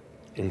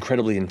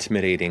incredibly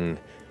intimidating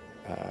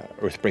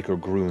Earthbreaker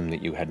Groom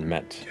that you had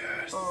met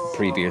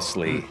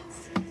previously,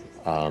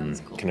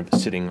 kind of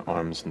sitting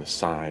arms on the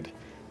side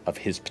of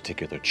his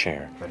particular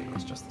chair. But it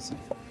was just the same.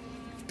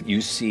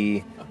 You see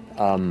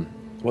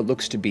what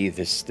looks to be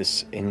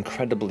this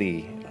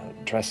incredibly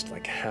dressed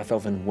like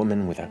half-elven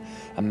woman with a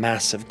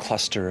massive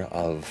cluster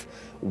of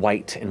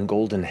white and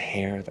golden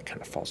hair that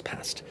kind of falls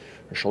past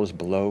her shoulders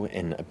below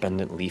in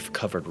abundant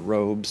leaf-covered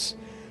robes,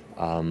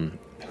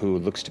 who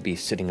looks to be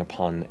sitting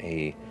upon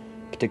a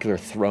particular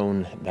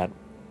throne that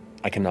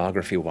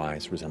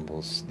iconography-wise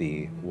resembles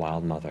the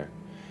Wild Mother.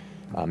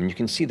 You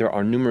can see there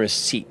are numerous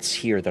seats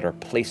here that are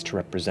placed to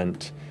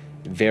represent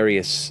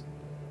various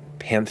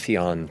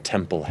pantheon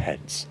temple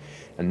heads,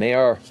 and they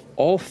are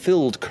all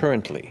filled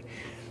currently.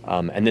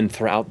 And then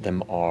throughout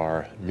them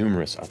are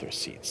numerous other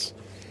seats.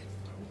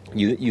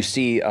 You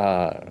see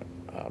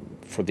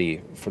for the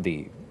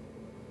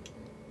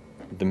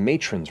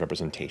matron's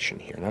representation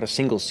here, not a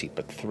single seat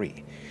but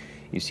three.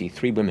 You see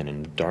three women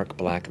in dark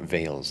black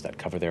veils that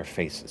cover their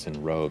faces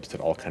in robes that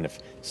all kind of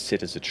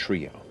sit as a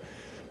trio.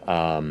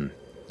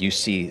 You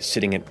see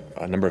sitting at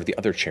a number of the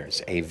other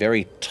chairs a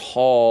very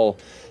tall,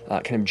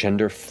 kind of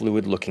gender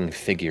fluid looking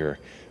figure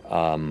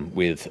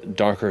with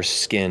darker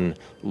skin,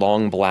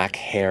 long black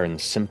hair,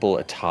 and simple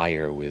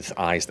attire with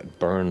eyes that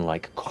burn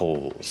like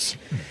coals.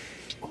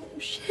 Oh,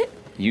 shit.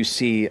 You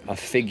see a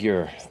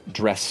figure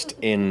dressed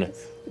in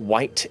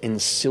white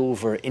and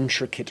silver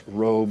intricate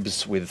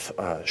robes with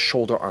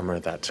shoulder armor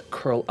that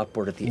curl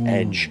upward at the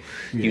edge.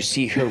 You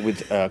see her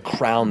with a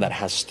crown that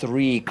has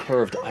three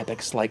curved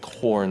ibex-like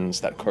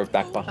horns that curve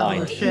back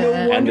behind,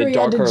 and the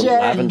darker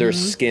lavender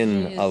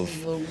skin of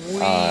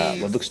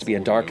what looks to be a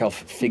dark elf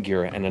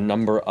figure, and a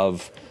number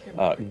of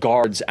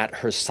guards at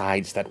her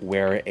sides that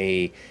wear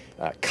a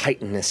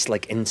chitinous,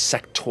 like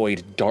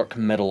insectoid, dark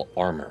metal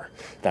armor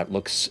that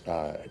looks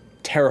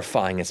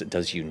terrifying as it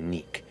does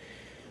unique.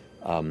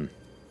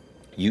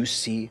 You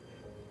see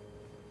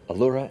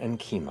Allura and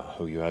Kima,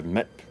 who you have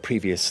met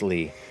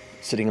previously,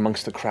 sitting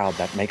amongst the crowd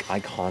that make eye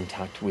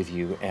contact with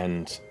you,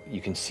 and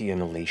you can see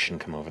an elation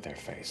come over their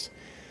face.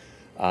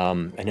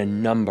 And a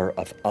number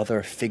of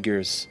other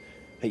figures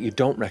that you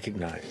don't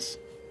recognize.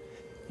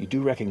 You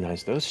do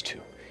recognize those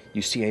two.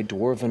 You see a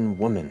dwarven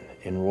woman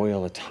in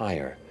royal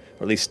attire,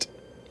 or at least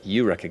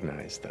you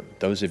recognize them.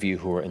 Those of you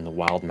who are in the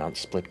Wildmount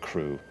Split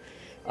crew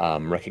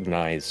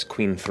recognize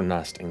Queen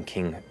Thrunast and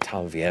King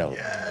Talviel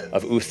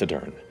of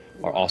Uthadern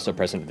are also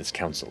present at this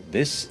council.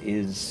 This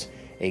is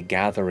a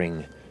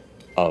gathering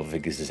of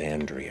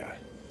Exandria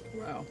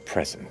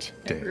present.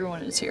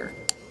 Everyone is here.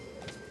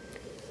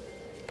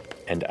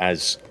 And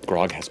as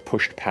Grog has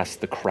pushed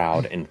past the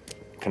crowd and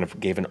kind of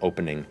gave an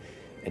opening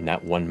in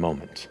that one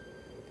moment,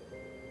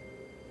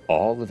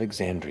 all of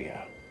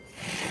Exandria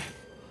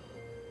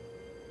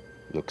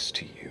looks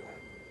to you.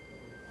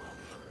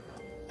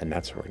 And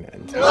that's where we're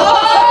going to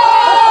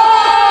end.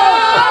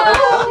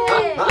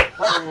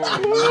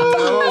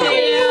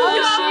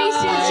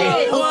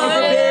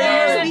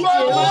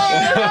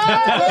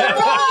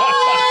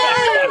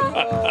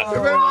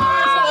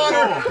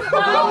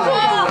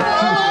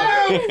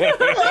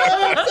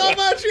 So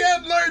much you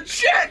have learned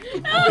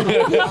shit!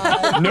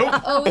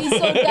 Nope. Oh, he's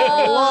so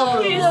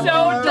dumb. He's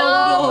so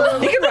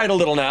dumb. He can write a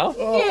little now.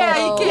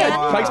 Yeah, he can.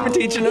 Pike's been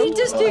teaching him. He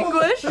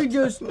distinguished. So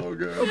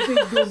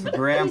good.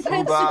 Grand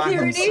Poobah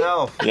security.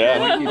 himself.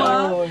 Yeah.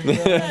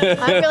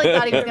 I really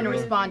thought he was going to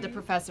respond to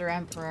Professor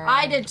Emperor.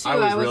 I did too. I I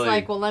was was really-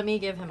 like, well, let me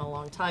give him a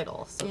long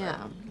title. So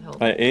Yeah.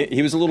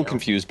 He was a little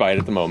confused by it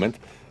at the moment.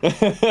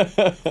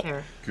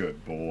 Fair.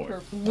 Good boy.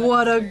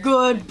 What a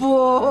good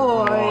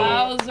boy.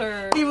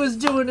 Wowzer. He was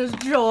doing his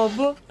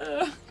job.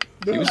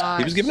 He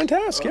was given a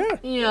task, yeah.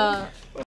 Yeah.